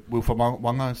well. the Wolf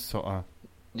Among Us sort of.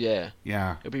 Yeah,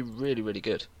 Yeah. it'll be really, really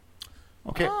good.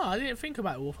 Okay. Oh, I didn't think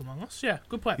about Wolf Among Us. Yeah,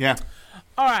 good point. Yeah.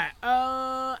 All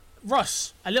right,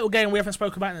 Ross, a little game we haven't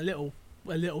spoken about in a little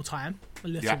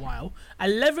Yeah. while.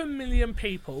 11 million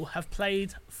people have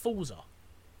played Forza.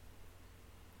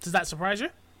 Does that surprise you?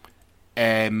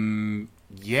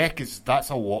 Yeah, because that's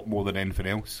a lot more than anything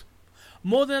else.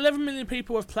 More than 11 million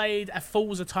people have played a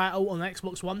Forza title on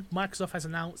Xbox One. Microsoft has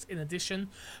announced, in addition,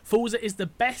 Forza is the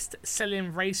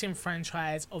best-selling racing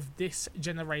franchise of this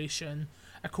generation,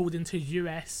 according to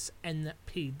US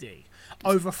NPD.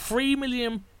 Over 3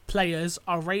 million players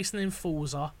are racing in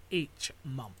Forza each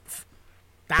month.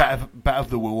 Bit of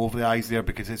the wool over the eyes there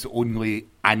because it's the only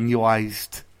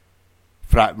annualised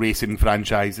racing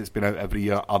franchise that's been out every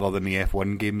year other than the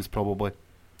F1 games, probably.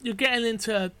 You're getting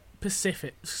into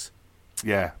specifics.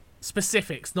 Yeah.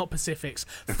 Specifics, not Pacifics.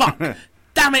 Fuck.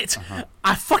 Damn it.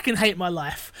 I fucking hate my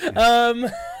life. Don't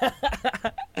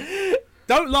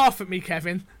laugh at me,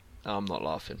 Kevin. I'm not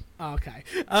laughing. Okay.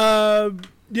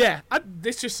 Yeah,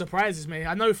 this just surprises me.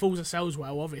 I know Forza sells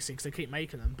well, obviously, because they keep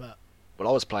making them, but... Well,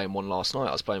 I was playing one last night.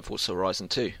 I was playing Forza Horizon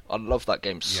 2. I love that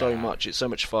game so Yeah. much. It's so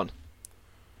much fun.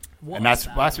 And that's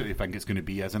what they think it's going to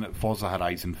be, isn't it? Forza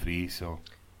Horizon 3, so...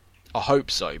 I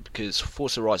hope so, because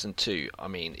Forza Horizon 2, I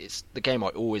mean, it's the game I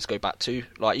always go back to.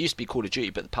 Like, it used to be Call of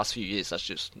Duty, but the past few years, that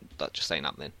just ain't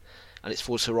happening. And it's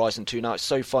Forza Horizon 2 now. It's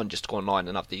so fun just to go online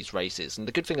and have these races. And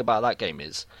the good thing about that game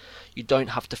is you don't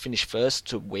have to finish first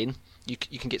to win. You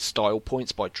can get style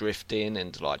points by drifting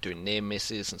and like doing near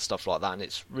misses and stuff like that. And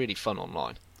it's really fun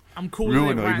online. I'm calling Really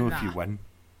it annoying right though now. if you win.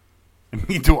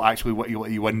 You don't actually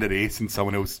you win the race and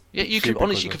someone else... Yeah, you can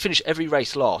honestly you can finish every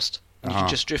race last. And you can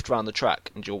just drift around the track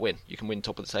and you'll win. You can win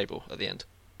top of the table at the end.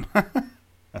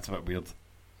 That's a bit weird.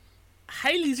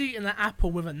 Haley's eating an apple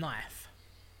with a knife.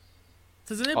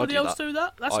 Does anybody do else that. do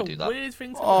that? That's I a do that. weird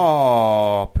thing to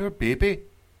Oh, poor baby.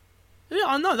 do. Yeah,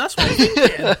 I know, that's what I'm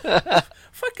thinking.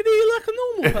 Fucking you like a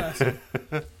normal person.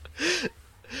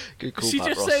 Good call, She back,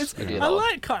 just Ross. says, Good I eye.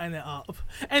 like cutting it up.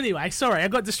 Anyway, sorry, I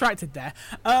got distracted there.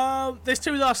 There's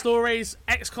two last stories.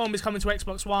 XCOM is coming to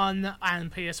Xbox One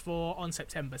and PS4 on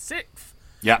September 6th.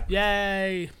 Yeah.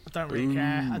 Yay. I don't really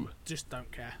care. I just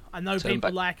don't care. I know Turn people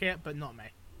back. like it, but not me.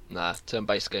 Nah,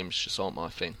 turn-based games just aren't my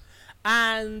thing.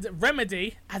 And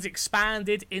Remedy has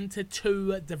expanded into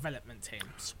 2 development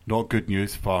teams. Not good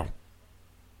news for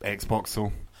Xbox,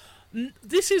 though.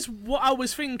 This is what I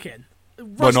was thinking. Well,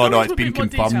 Ross, go no, into it's a been bit more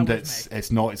detail confirmed. with me.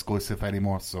 It's not exclusive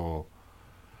anymore. So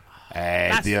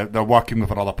they're working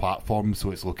with another platform, so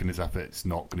it's looking as if it's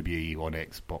not going to be on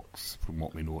Xbox, from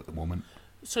what we know at the moment.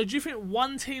 So do you think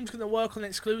one team's going to work on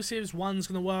exclusives, one's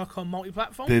going to work on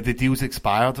multi-platform? The deal's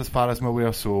expired, as far as I'm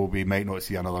aware, so we might not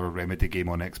see another Remedy game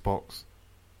on Xbox.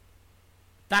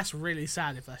 That's really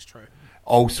sad if that's true.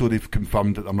 Also, they've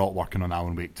confirmed that they're not working on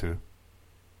Alan Wake 2.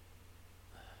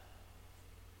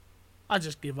 I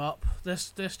just give up.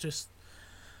 This just...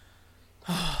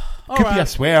 Could be a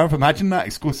swerve. Imagine that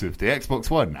exclusive to Xbox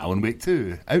One. Alan Wake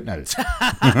 2 out now.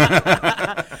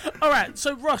 All right,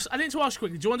 so Ross, I need to ask you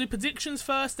quickly. Do you want to do predictions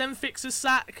first, then Fixer's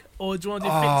sack? Or do you want to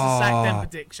do Fixer's sack, then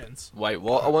predictions? Wait,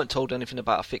 what? I weren't told anything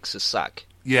about a Fixer's sack.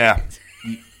 Yeah.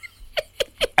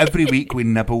 Every week we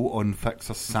nibble on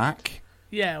Fixer's sack.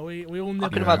 Yeah, we all I nibble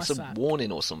could have on had my some sack.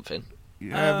 warning or something.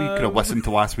 Yeah, we could have listened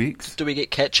to last week's. Do we get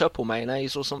ketchup or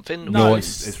mayonnaise or something? No, No,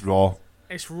 it's raw.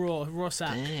 It's raw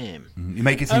sack. Damn. You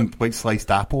might get some like sliced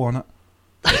apple on it.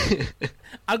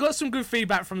 I got some good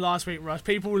feedback from last week, Ross.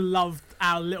 People loved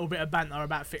our little bit of banter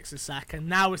about Fixer's sack, and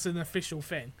now it's an official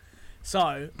thing.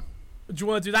 So, do you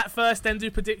want to do that first, then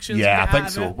do predictions? Yeah, and I get think out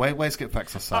of so. it? Wait, let's get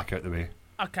Fixer's sack out of the way.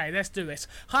 Okay, let's do this.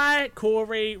 Hi,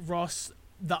 Corey, Ross,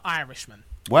 the Irishman.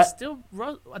 What? Still,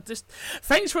 Ross,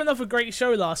 thanks for another great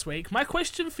show last week. My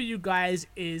question for you guys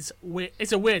is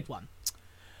it's a weird one.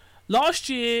 Last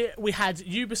year, we had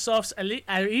Ubisoft's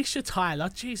Alicia Tyler,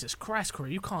 Jesus Christ,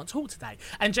 Corey, you can't talk today,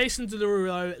 and Jason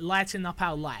Derulo lighting up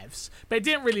our lives. But it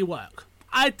didn't really work.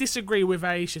 I disagree with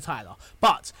Alicia Tyler.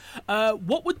 But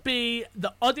what would be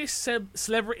the oddest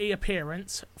celebrity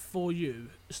appearance for you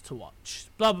to watch?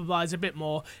 Blah, blah, blah. Is a bit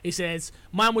more. He says,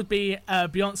 mine would be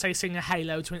Beyonce singing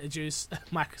Halo to introduce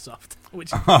Microsoft.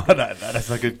 Which That's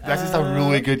a good. That's just a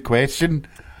really good question.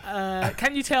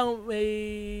 can you tell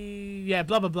me? Yeah,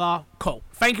 blah, blah, blah. Cool.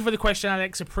 Thank you for the question,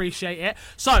 Alex. Appreciate it.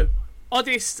 So,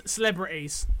 oddest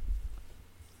celebrities.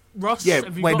 Ross, Yeah,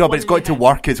 have you wait, got no, one but it's in got your to head?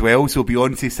 work as well. So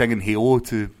Beyonce singing Halo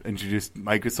to introduce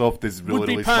Microsoft is really, Would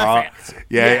be really smart. perfect.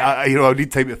 Yeah, Yeah. I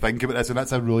need time to think about this, and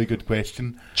that's a really good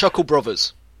question. Chuckle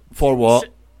Brothers. For what?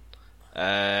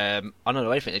 I don't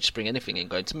know anything. They just bring anything in,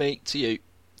 going to me, to you,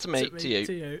 to me, to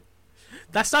you.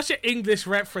 That's such an English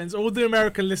reference. All the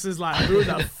American listeners like, who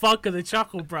the fuck are the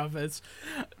Chuckle Brothers?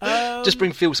 Just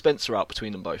bring Phil Spencer out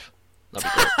between them both. That'd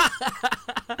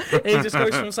be great. He just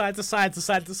goes from side to side to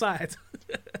side to side.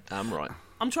 Damn right.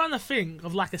 I'm trying to think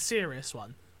of like a serious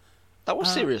one. That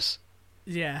was serious.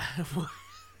 Yeah.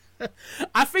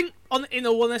 I think, in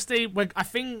all honesty, I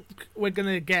think we're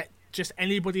gonna get just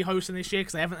anybody hosting this year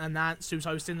because they haven't announced who's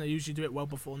hosting. They usually do it well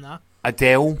before now.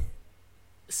 Adele,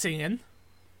 Singing.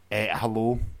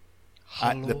 hello,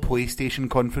 at the PlayStation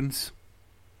conference.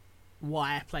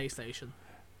 Why PlayStation?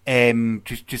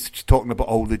 Just talking about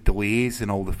all the delays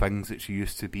and all the things that she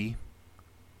used to be.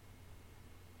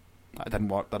 That didn't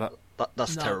work, did it?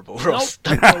 That's No. terrible, Nope. Ross.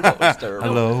 That was terrible.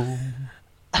 Hello,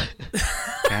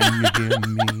 can you hear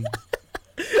me?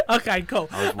 Okay, cool.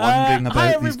 I was wondering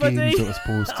hi about these everybody. games that were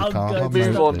supposed to I'm come good. out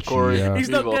Move on, this Corey. year. He's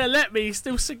not Move on. going to let me. He's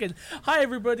still singing. Hi,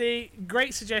 everybody.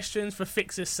 Great suggestions for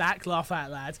Fixer's sack. Laugh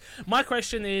out loud. My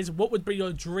question is, what would be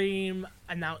your dream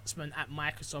announcement at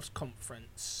Microsoft's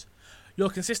conference? Your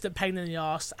consistent pain in the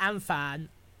ass and fan,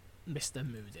 Mr.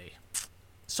 Moody.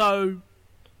 So,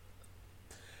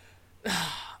 Can I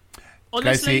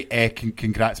honestly, say,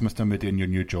 congrats, Mr. Moody, on your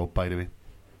new job, by the way.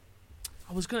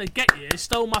 I was going to get you. He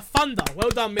stole my thunder. Well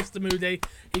done, Mr. Moody.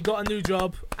 He got a new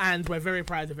job, and we're very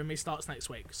proud of him. He starts next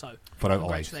week. So, For Outer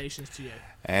Lives. congratulations to you.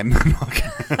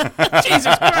 Jesus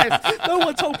Jesus Christ! No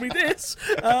one told me this.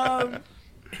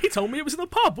 He told me it was in a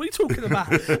pub. What are you talking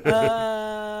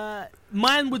about?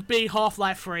 Mine would be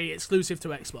Half-Life 3, exclusive to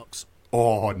Xbox.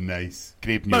 Oh, nice.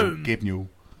 Gabe Newell. Boom. Gabe Newell.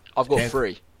 I've got Dev-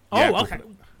 3. Oh, Yeah, go okay. for it.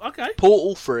 Okay.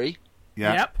 Portal 3.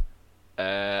 Yeah.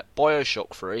 Yep.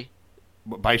 Bioshock 3.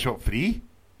 Bioshock 3?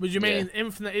 Would you mean Yeah.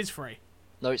 Infinite is free?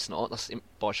 No, it's not. That's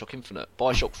Bioshock Infinite.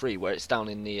 Bioshock 3, where it's down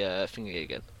in the thingy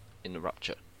again, in the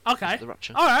Rapture. Okay. The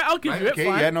Rapture. All right, I'll give Right, you okay, it.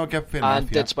 Fine. yeah, no, give fair enough, And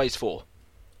yeah. Dead Space 4.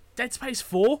 Dead Space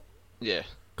 4, Yeah.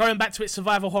 going back to its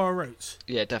survival horror roots.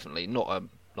 Yeah, definitely. Not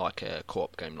like a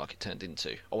co-op game like it turned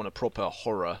into. I want a proper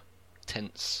horror,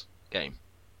 tense game.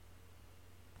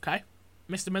 Okay.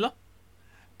 Mr. Miller?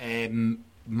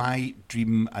 My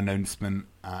dream announcement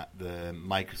at the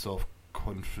Microsoft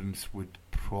conference would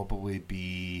probably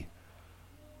be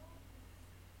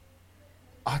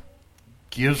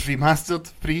Gears Remastered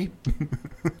free.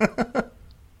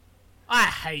 I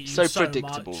hate you So so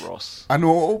predictable, much. Ross. I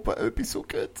know, but it would be so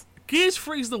good. Gears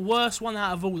 3 is the worst one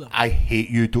out of all of them. I hate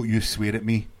you. Don't you swear at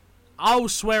me. I'll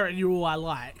swear at you all I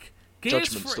like. Gears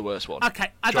Judgment's 3 the worst one.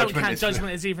 Okay, I don't Judgment count is-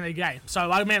 Judgment as even a game. So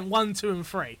I meant 1, 2, and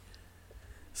 3.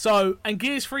 So, and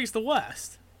Gears 3 is the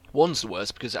worst. One's the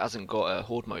worst because it hasn't got a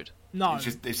horde mode. No.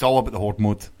 It's all about the horde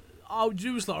mode. Oh,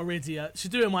 you lot are idiots. She's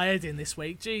doing my head in this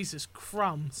week. Jesus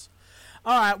crumbs.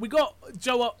 Alright, we got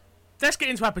Joe. Let's get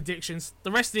into our predictions.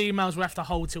 The rest of the emails we'll have to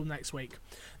hold till next week.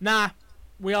 Now,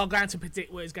 we are going to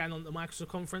predict what is going on at the Microsoft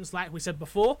conference, like we said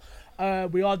before.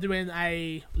 We are doing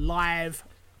a live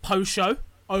post show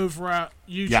over at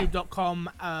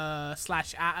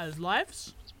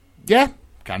youtube.com/@lives. Yeah,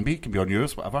 can be on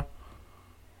yours, whatever.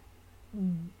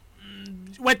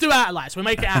 We'll do out of lives. We'll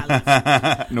make it out of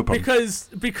lives. No problem.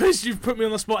 Because you've put me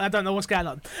on the spot and I don't know what's going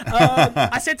on.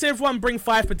 I said to everyone, bring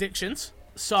 5 predictions.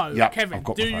 So, Yeah, Kevin, I've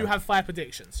got do my you 5. have 5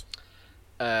 predictions?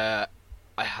 I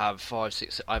have 5,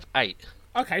 6. I have 8.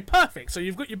 Okay, perfect. So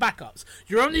you've got your backups.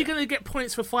 You're only going to get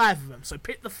points for 5 of them. So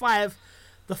pick the five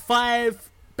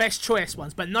best choice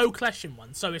ones, but no clashing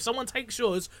ones. So if someone takes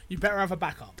yours, you better have a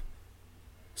backup.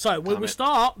 So we will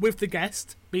start with the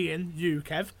guest, being you,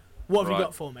 Kev. What have you Right.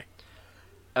 got for me?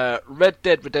 Red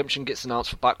Dead Redemption gets announced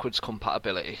for backwards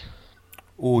compatibility.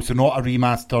 Oh, so not a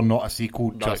remaster, not a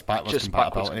sequel, No, just backwards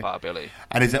backwards compatibility. compatibility.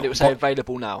 And is it It will say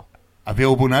available now.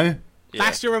 available now? Yeah.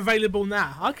 That's your available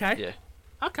now. Okay. Yeah.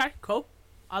 Okay, cool.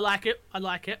 I like it.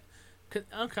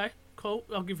 Okay, cool.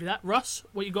 I'll give you that. Russ,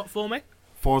 what you got for me?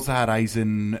 Forza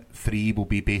Horizon 3 will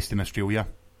be based in Australia.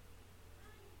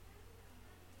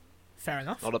 Fair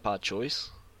enough. Not a bad choice.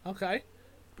 Okay.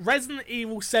 Resident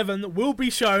Evil 7 will be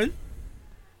shown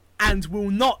and will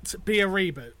not be a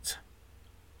reboot.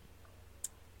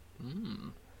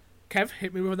 Kev,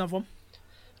 hit me with another one.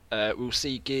 We'll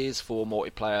see Gears for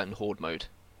multiplayer and horde mode.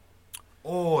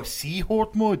 Oh, Sea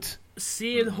Horde mode.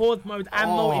 Seeing Horde mode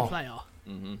and Oh. multiplayer.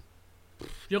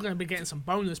 You're going to be getting some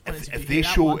bonus points if If you they hit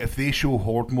that show one. if they show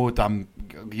Horde mode, I'm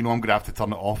going to have to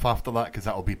turn it off after that because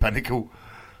that'll be pinnacle.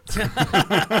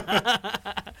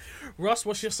 Ross,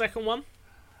 what's your second one?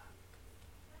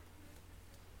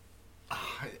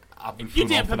 I've been You thrown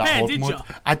didn't off of that prepare, Horde did mode. you?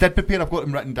 I did prepare. I've got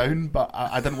them written down, but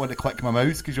I didn't want to click my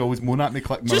mouse because you always moan at me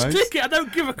clicking my Just mouse. click it. I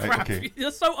don't give a Right, crap. okay.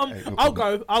 You're so Right, no I'll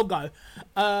problem. go.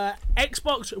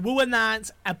 Xbox will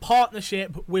announce a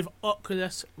partnership with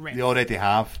Oculus Rift. They already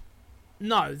have.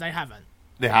 No, they haven't.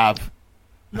 They have.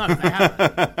 No, they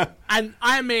haven't. And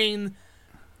I mean,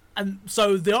 and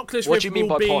so the Oculus What Rift do you mean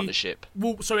will by be, partnership?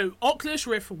 So Oculus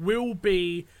Rift will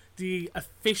be the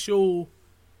official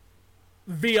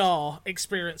VR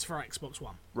experience for Xbox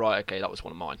One. Right, okay, that was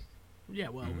one of mine. Yeah,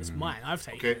 well, it's mine. I've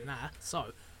taken Okay. it now.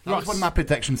 So, That was one of my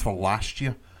predictions for last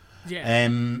year. yeah,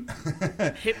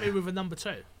 hit me with a number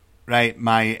 2. Right,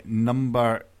 my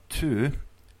number 2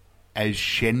 is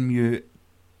Shenmue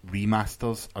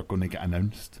remasters are going to get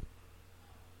announced.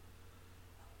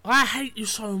 I hate you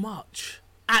so much.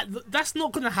 That's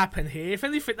not going to happen here. If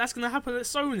anything, that's going to happen at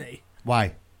Sony.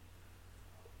 Why?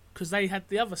 Because they had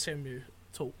the other Shenmue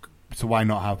talk. So why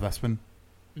not have this one?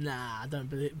 Nah, I don't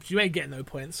believe. You ain't getting no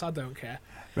points. I don't care.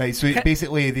 Right, so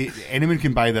basically, anyone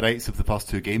can buy the rights of the first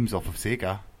 2 games off of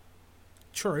Sega.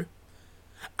 True.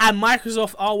 And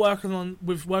Microsoft are working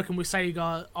with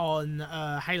Sega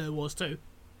on Halo Wars 2.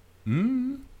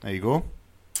 There you go.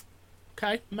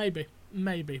 Okay, maybe.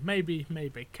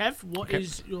 Kev, what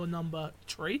is your number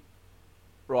 3?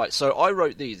 Right, so I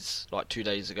wrote these like 2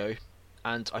 days ago,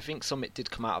 and I think something did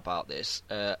come out about this.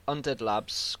 Undead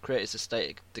Labs, creators of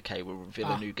Static Decay, will reveal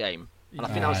a new game. And I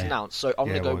think that was Yeah. announced, so I'm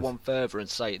Yeah, going to it go was. one further and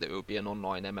say that it will be an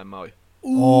online MMO.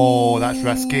 Oh, that's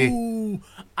risky. Ooh,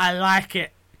 I like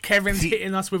it. Kevin's See,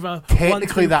 hitting us with a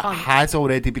Technically, 1-2 that punch. has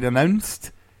already been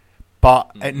announced,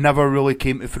 but it never really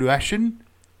came to fruition.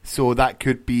 So that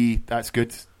could be, that's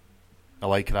good. I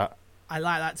like that. I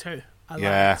like that too.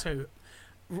 Yeah.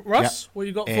 Russ, what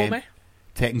you got for me?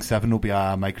 Tekken 7 will be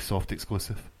a Microsoft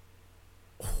exclusive.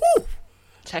 Whew.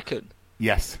 Tekken,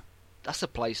 Yes. that's a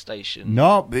PlayStation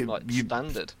No,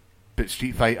 standard. but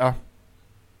Street Fighter.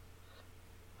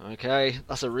 Okay,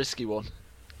 that's a risky one.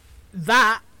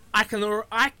 That I can.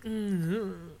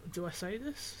 Do I say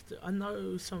this? I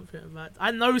know something about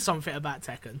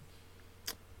Tekken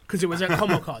because it was at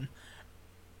Comic Con.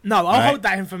 No, I'll Right. hold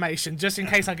that information just in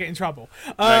case I get in trouble.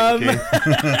 Right,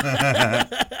 okay.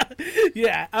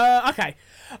 Yeah. Okay.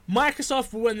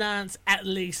 Microsoft will announce at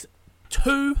least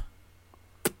two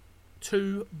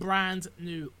brand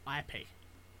new IP.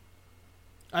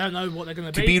 I don't know what they're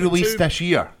going To be. be but released two- this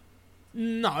year.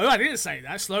 No, I didn't say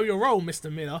that. Slow your roll,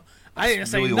 Mr. Miller. I didn't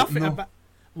say really nothing open, though. about.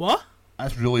 What?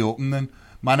 That's really open then.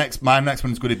 My next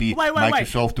one's going to be Wait.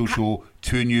 Microsoft will show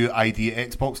 2 new ID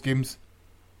Xbox games.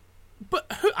 But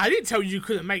I didn't tell you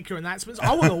couldn't make your announcements.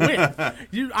 I want to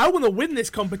win. I want to win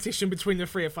this competition between the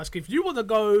three of us. If you want to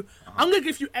go, I'm going to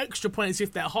give you extra points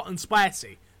if they're hot and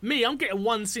spicy. Me, I'm getting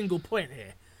one single point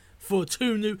here for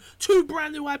two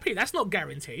brand new IP. That's not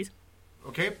guaranteed.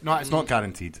 Okay. No, it's not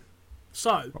guaranteed.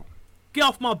 So, get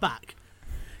off my back.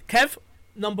 Kev,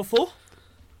 number 4.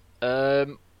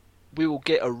 We will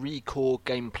get a Recore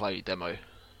gameplay demo.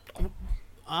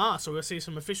 So we'll see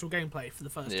some official gameplay for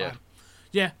the first Yeah. time.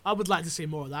 Yeah, I would like to see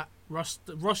more of that. Ross,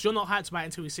 you're not hyped about it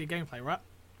until we see gameplay, right?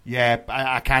 Yeah,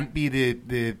 I can't be.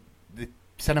 The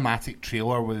cinematic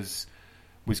trailer was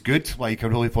good. Like, I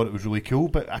really thought it was really cool,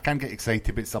 but I can't get excited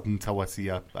about something until I see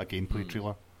a gameplay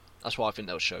trailer. That's why I think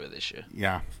they'll show it this year.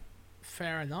 Yeah.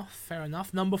 Fair enough.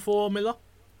 Number 4, Miller.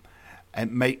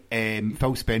 It might,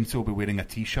 Phil Spencer will be wearing a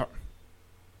T-shirt.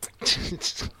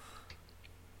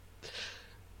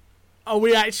 Are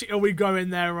we going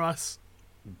there, Ross?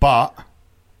 But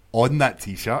on that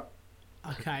T-shirt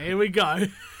Okay, here we go.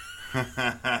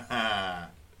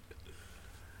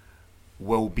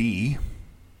 will be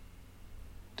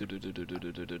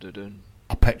Dun-dun-dun-dun-dun-dun-dun-dun.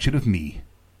 a picture of me.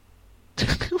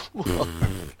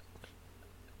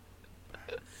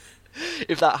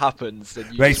 If that happens,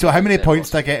 then you Right, just so how win many it, points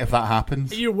Ross. do I get if that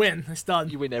happens? You win. It's done.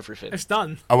 You win everything. It's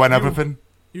done. I win everything.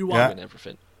 You won. Yeah. You win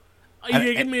everything. Are you going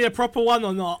to give me a proper one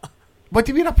or not? What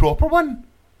do you mean, a proper one?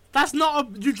 That's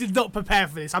not you did not prepare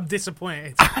for this. I'm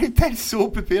disappointed. I did so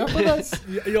prepare for this.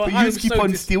 But I'm you keep so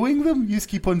on stealing them. You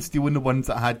keep on stealing the ones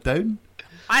that I had down.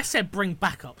 I said bring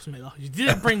backups, Miller. You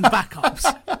didn't bring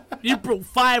backups. You brought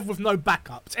 5 with no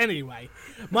backups. Anyway,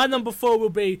 my number 4 will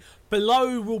be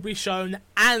Below will be shown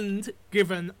and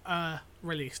given a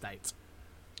release date.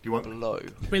 You want? Below.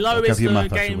 Below I'll is give you my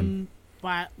the official game one.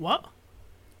 by what?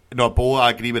 No, Bo, I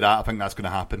agree with that. I think that's going to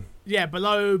happen. Yeah,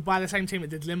 Below by the same team that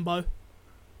did Limbo,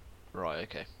 Right,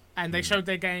 okay. and they showed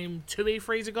their game 2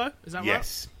 E3s ago. Is that right?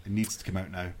 Yes, it needs to come out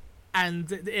now.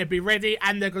 And it'll be ready,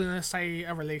 and they're going to say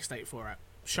a release date for it.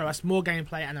 Show us more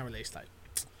gameplay and a release date.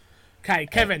 Okay,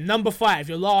 Kevin, number 5,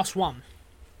 your last one.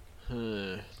 I've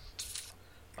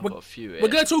We're- got a few here. We're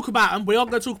going to talk about them. We are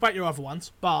going to talk about your other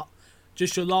ones, but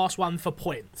just your last one for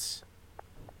points.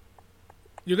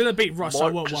 You're going to beat Ross, so I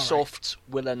won't worry. Microsoft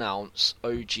will announce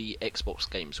OG Xbox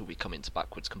games will be coming to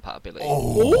backwards compatibility.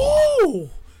 Ooh!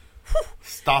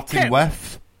 Starting Kev.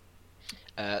 with,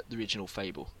 The original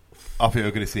Fable. I think you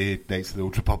were going to say Knights of the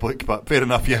Old Republic, but fair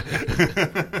enough, yeah.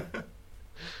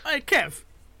 Hey, Kev,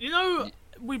 you know,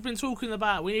 we've been talking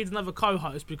about we need another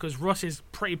co-host because Ross is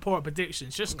pretty poor at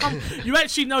predictions. Just come. You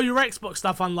actually know your Xbox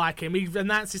stuff, unlike him. He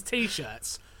announced his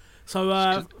T-shirts.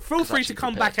 So feel free to actually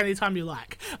come prepared. back anytime you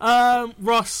like.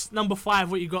 Ross, number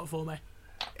 5, what you got for me?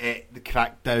 The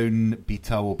Crackdown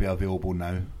beta will be available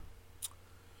now.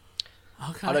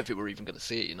 Okay. I don't think we're even going to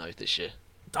see it, this year.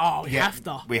 Oh, we have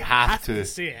to. We have to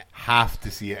see it. Have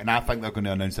to see it, and I think they're going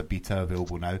to announce a beta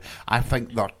available now. I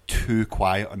think they're too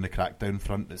quiet on the Crackdown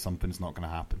front that something's not going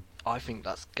to happen. I think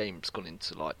that game's gone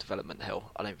into development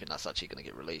hell. I don't think that's actually going to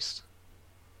get released.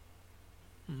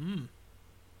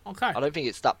 Okay. I don't think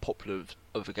it's that popular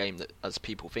of a game that as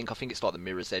people think. I think it's like the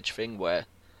Mirror's Edge thing where,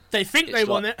 They think it's they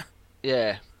want it.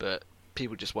 yeah, but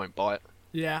people just won't buy it.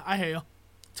 Yeah, I hear you.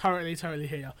 Totally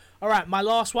hear you. Alright, my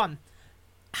last one.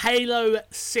 Halo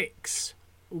 6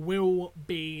 will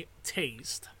be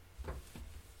teased.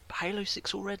 Halo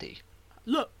 6 already?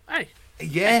 Look, hey,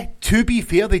 Yeah, to be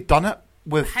fair, they've done it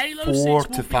with Halo 4 6 will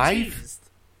to be 5.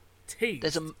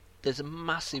 teased. There's a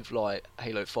massive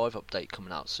Halo 5 update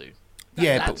coming out soon.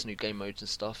 Yeah, That but adds new game modes and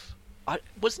stuff.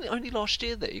 Wasn't it only last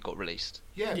year that it got released?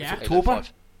 yeah, Yeah. it's Halo October.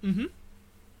 5.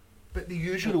 But they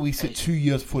usually release it 2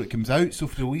 years before it comes out. So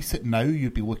if they release it now,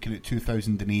 you'd be looking at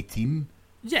 2018.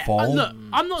 Yeah, fall. look,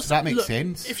 I'm not So that makes look,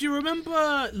 sense. If you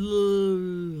remember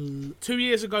 2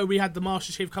 years ago, we had the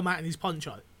Master Chief come out in his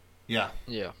poncho. Yeah.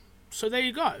 Yeah. So there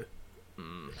you go.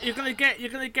 You're gonna get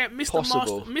Mr.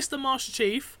 Possible. Master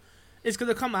Chief is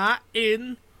gonna come out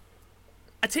in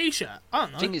a T-shirt. I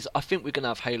don't know. Thing is, I think we're going to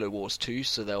have Halo Wars 2,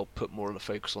 so they'll put more of the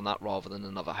focus on that rather than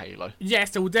another Halo.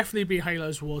 Yes, there will definitely be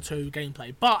Halo's War 2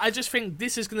 gameplay, but I just think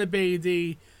this is going to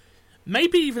be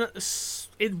maybe even at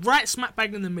right smack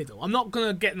bang in the middle. I'm not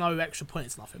gonna get no extra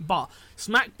points, nothing. But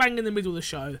smack bang in the middle of the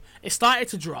show, it started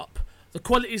to drop. The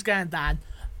quality's going down.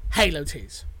 Halo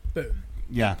tease, boom.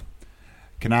 Yeah.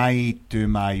 Can I do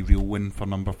my real win for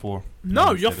number 4?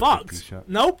 No, you're fucked.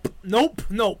 Nope. Well,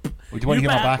 do you want to hear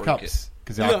my backups?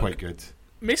 Because they are quite good.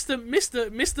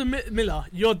 Mr. Miller,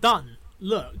 you're done.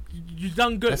 Look, you've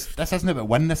done good. This isn't about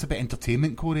win. This is about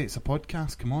entertainment, Corey. It's a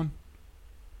podcast. Come on.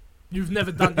 You've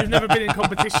never been in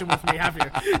competition with me, have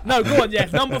you? No, go on. Yeah,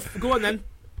 go on then.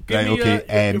 Give me your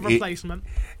replacement.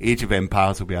 Age of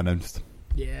Empires will be announced.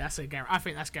 Yeah, I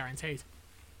think that's guaranteed.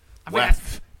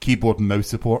 With keyboard and mouse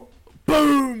support.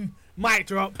 Boom! Mic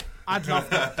drop. I'd love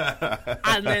that.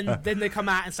 And then they come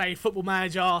out and say Football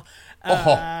Manager,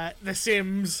 The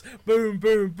Sims, boom,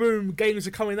 boom, boom. Games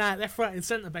are coming out left, right, and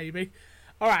centre, baby.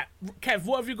 All right, Kev,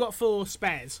 what have you got for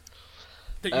spares?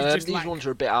 These ones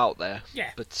are a bit out there.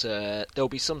 Yeah. But there'll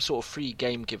be some sort of free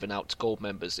game given out to gold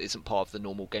members that isn't part of the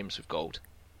normal games with gold.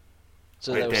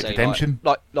 So Red they'll Dead say Redemption?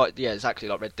 like yeah, exactly,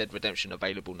 like Red Dead Redemption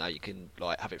available now. You can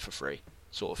have it for free,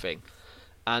 sort of thing.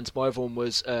 And my other one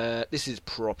was, this is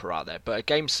proper out there, but a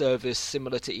game service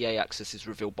similar to EA Access is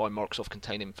revealed by Microsoft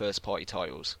containing first-party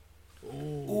titles.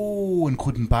 Oh,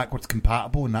 including backwards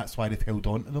compatible, and that's why they've held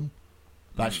on to them.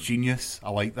 That's genius. I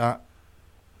like that.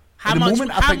 How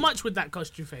much would that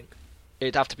cost, do you think?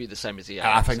 It'd have to be the same as EA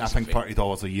I think Access,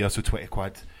 $30 a year, so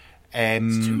 £20.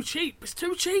 It's too cheap. It's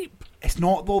too cheap. It's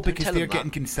not though, because they're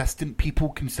getting consistent. People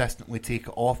consistently take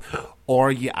it off,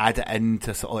 or you add it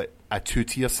into sort of like a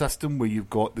 2-tier system where you've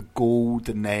got the gold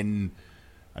and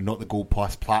not the gold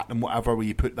plus platinum, whatever, where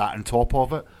you put that on top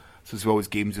of it. So as well as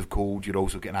games of gold, you're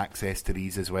also getting access to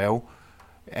these as well.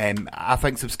 I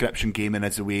think subscription gaming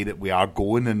is the way that we are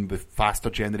going, and with faster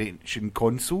generation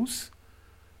consoles,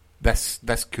 this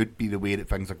could be the way that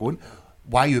things are going.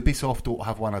 Why Ubisoft don't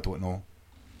have one, I don't know.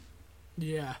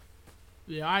 Yeah,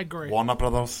 I agree. Warner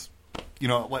Brothers, I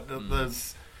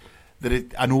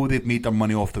know they've made their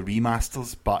money off the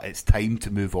remasters, but it's time to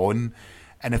move on.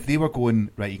 And if they were going,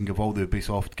 right, you can give all the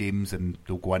Ubisoft games and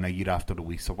they'll go in a year after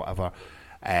release or whatever,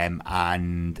 and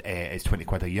it's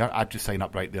 £20 a year, I'd just sign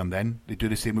up right there and then. They do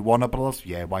the same with Warner Brothers,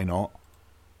 yeah, why not?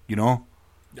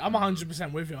 I'm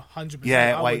 100% with you, 100%.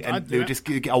 Yeah, and they'll just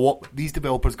get a lot. These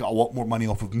developers got a lot more money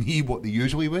off of me what they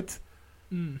usually would.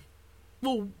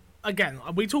 Well, again,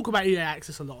 we talk about EA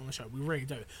Access a lot on the show, we really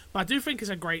do. But I do think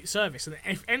it's a great service, and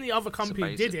if any other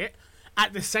company did it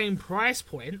at the same price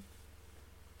point,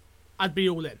 I'd be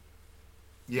all in.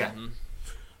 Yeah. Mm-hmm.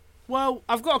 Well,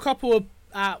 I've got a couple of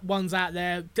ones out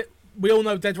there. We all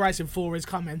know Dead Rising 4 is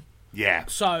coming. Yeah.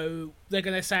 So they're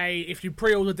going to say if you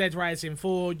pre-order Dead Rising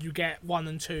 4, you get 1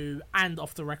 and 2 and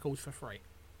Off the Record for free.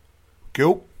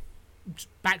 Cool.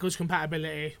 Backwards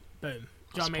compatibility, boom.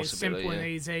 Do you know what I mean? Simple and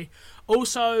easy.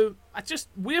 Also,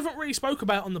 we haven't really spoke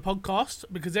about it on the podcast,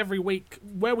 because every week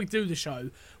where we do the show,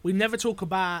 we never talk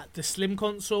about the Slim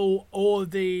console or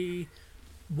the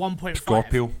 1.5.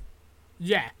 Scorpio.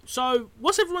 Yeah. So,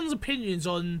 what's everyone's opinions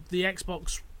on the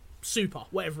Xbox Super,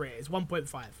 whatever it is,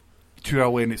 1.5? Too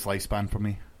early in its lifespan for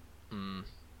me.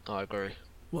 I agree.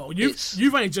 Well,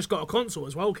 you've only just got a console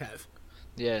as well, Kev.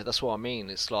 Yeah, that's what I mean.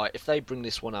 It's like, if they bring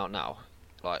this one out now,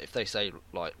 like if they say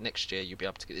like next year you'll be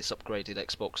able to get this upgraded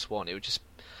Xbox One, it would just,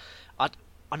 I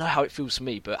know how it feels for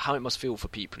me, but how it must feel for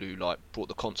people who like bought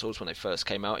the consoles when they first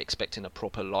came out, expecting a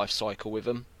proper life cycle with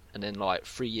them, and then like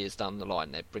 3 years down the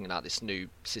line they're bringing out this new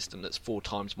system that's 4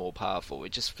 times more powerful.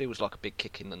 It just feels like a big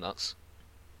kick in the nuts.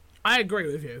 I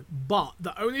agree with you, but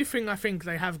the only thing I think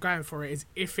they have going for it is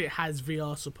if it has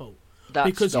VR support.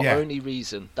 That's only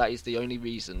reason. That is the only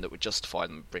reason that would justify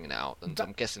them bringing it out, and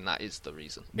I'm guessing that is the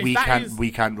reason.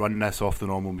 We can't run this off the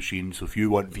normal machine, so if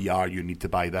you want VR, you need to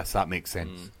buy this. That makes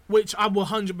sense. Which I will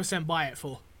 100% buy it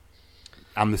for.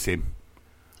 I'm the same.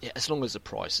 Yeah, as long as the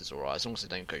price is alright, as long as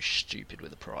they don't go stupid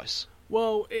with the price.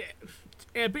 Well,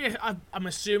 I'm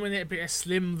assuming it'd be a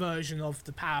slim version of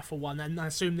the powerful one, and I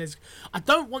assume I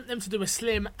don't want them to do a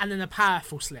slim and then a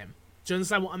powerful slim. Do you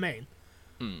understand what I mean?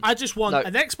 I just want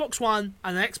an Xbox One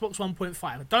and an Xbox 1.5.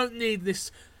 I don't need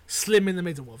this slim in the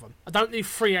middle of them. I don't need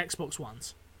 3 Xbox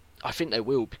Ones. I think they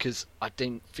will, because I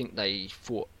didn't think they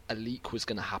thought a leak was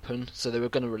going to happen. So they were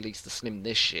going to release the slim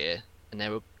this year, and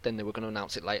then they were going to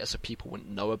announce it later so people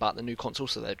wouldn't know about the new console,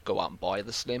 so they'd go out and buy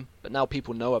the slim. But now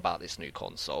people know about this new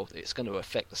console. It's going to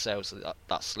affect the sales of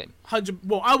that slim.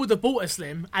 Well, I would have bought a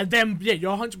slim, and then, yeah,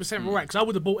 you're 100% right, because I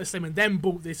would have bought a slim and then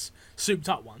bought this souped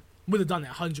up one. Would have done it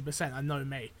 100%. I know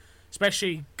me,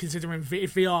 especially considering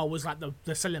if VR was like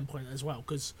the selling point as well,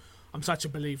 because I'm such a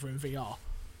believer in VR.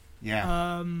 Yeah.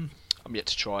 I'm yet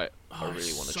to try it. I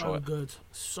really want to try it.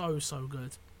 So good, so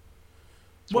good.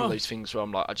 It's one of those things where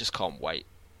I'm like, I just can't wait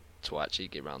to actually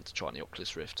get around to trying the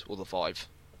Oculus Rift or the Vive.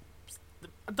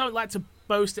 I don't like to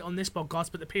boast it on this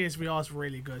podcast, but the PSVR is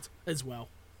really good as well.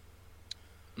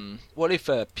 What if,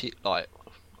 I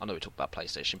know we talk about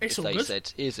PlayStation, but It's if all they good.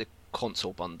 said, here's a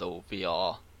console bundle,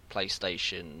 VR,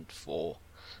 PlayStation 4,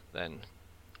 then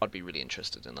I'd be really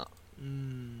interested in that.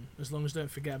 As long as you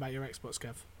don't forget about your Xbox,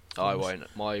 Kev. I won't.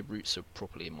 My roots are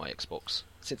properly in my Xbox.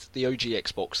 Since the OG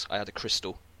Xbox, I had a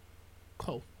Crystal.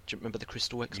 Cool. Do you remember the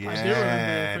Crystal Xbox? I do remember the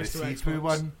Yeah, the Crystal see-through Xbox.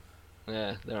 one.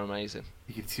 Yeah, they're amazing.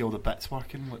 You could see all the bits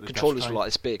working. Like the Controllers disk were drive. like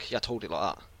this big. You had to hold it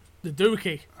like that. The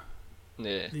Dookie.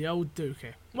 Yeah. The old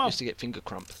Dookie. Well, Used to get finger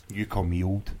cramp. You call me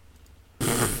old.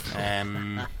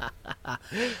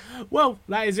 well,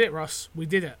 that is it, Ross. We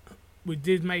did it. We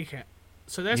did make it.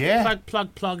 So let's Yeah.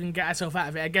 plug and get ourselves out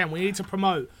of it. Again, we need to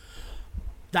promote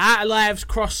the Out of Lives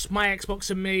Cross My Xbox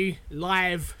and Me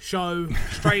live show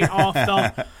straight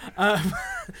after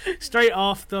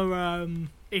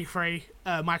E3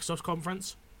 Microsoft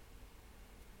conference.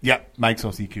 Yep,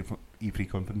 Microsoft's E3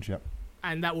 conference, yep.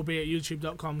 And that will be at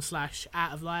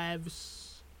youtube.com/Out of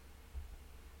Lives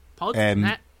pod.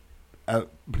 Kev?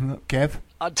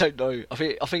 I don't know. I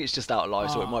think it's just Out of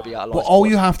Lives, or it might be Out of Well, Lives. all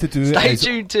you have to do Stay is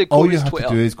tuned to all you Corey's have Twitter.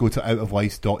 to do is go to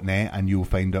outoflives.net and you'll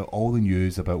find out all the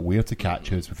news about where to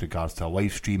catch us with regards to a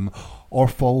live stream, or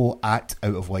follow at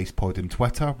Out of Lives Pod on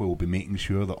Twitter. We will be making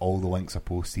sure that all the links are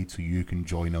posted so you can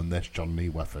join on this journey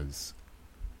with us.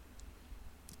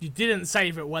 You didn't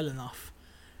save it well enough.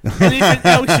 Anything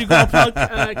else you got to plug,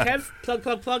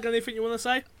 Kev? Plug. Anything you want to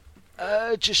say?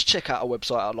 Just check out our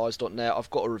website, outlives.net.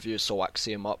 I've got a review of Soul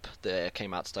Axiom up there,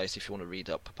 came out today, so if you want to read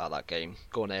up about that game,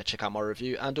 go on there, check out my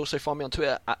review, and also find me on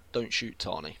Twitter at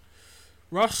Don'tShootTarny.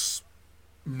 Ross?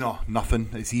 No, nothing.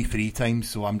 It's E3 time,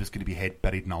 so I'm just going to be head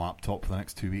buried in a laptop for the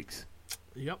next 2 weeks.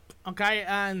 Yep. Okay,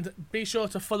 and be sure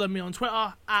to follow me on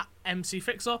Twitter at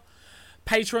MCFixer.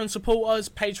 Patreon supporters,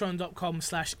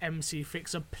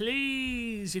 patreon.com/MCFixer.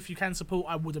 Please, if you can support,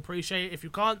 I would appreciate it. If you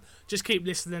can't, just keep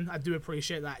listening. I do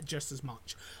appreciate that just as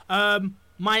much.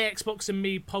 My Xbox and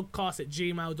Me podcast at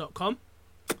gmail.com.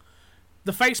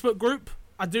 The Facebook group,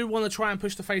 I do want to try and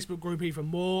push the Facebook group even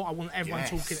more. I want everyone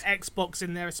talking Xbox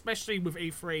in there, especially with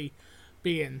E3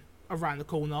 being around the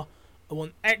corner. I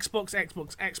want Xbox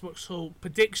talk,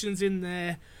 predictions in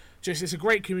there. Just, it's a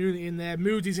great community in there.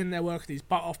 Moody's in there working his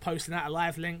butt off posting out of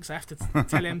live links. I have to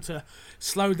tell him to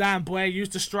slow down, boy. Use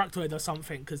Destructoid or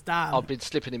something, because damn. I've been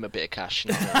slipping him a bit of cash.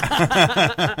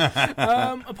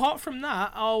 Apart from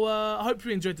that, I hope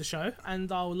you enjoyed the show,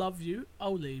 and I'll love you,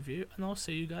 I'll leave you, and I'll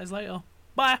see you guys later.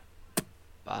 Bye.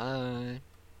 Bye.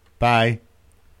 Bye.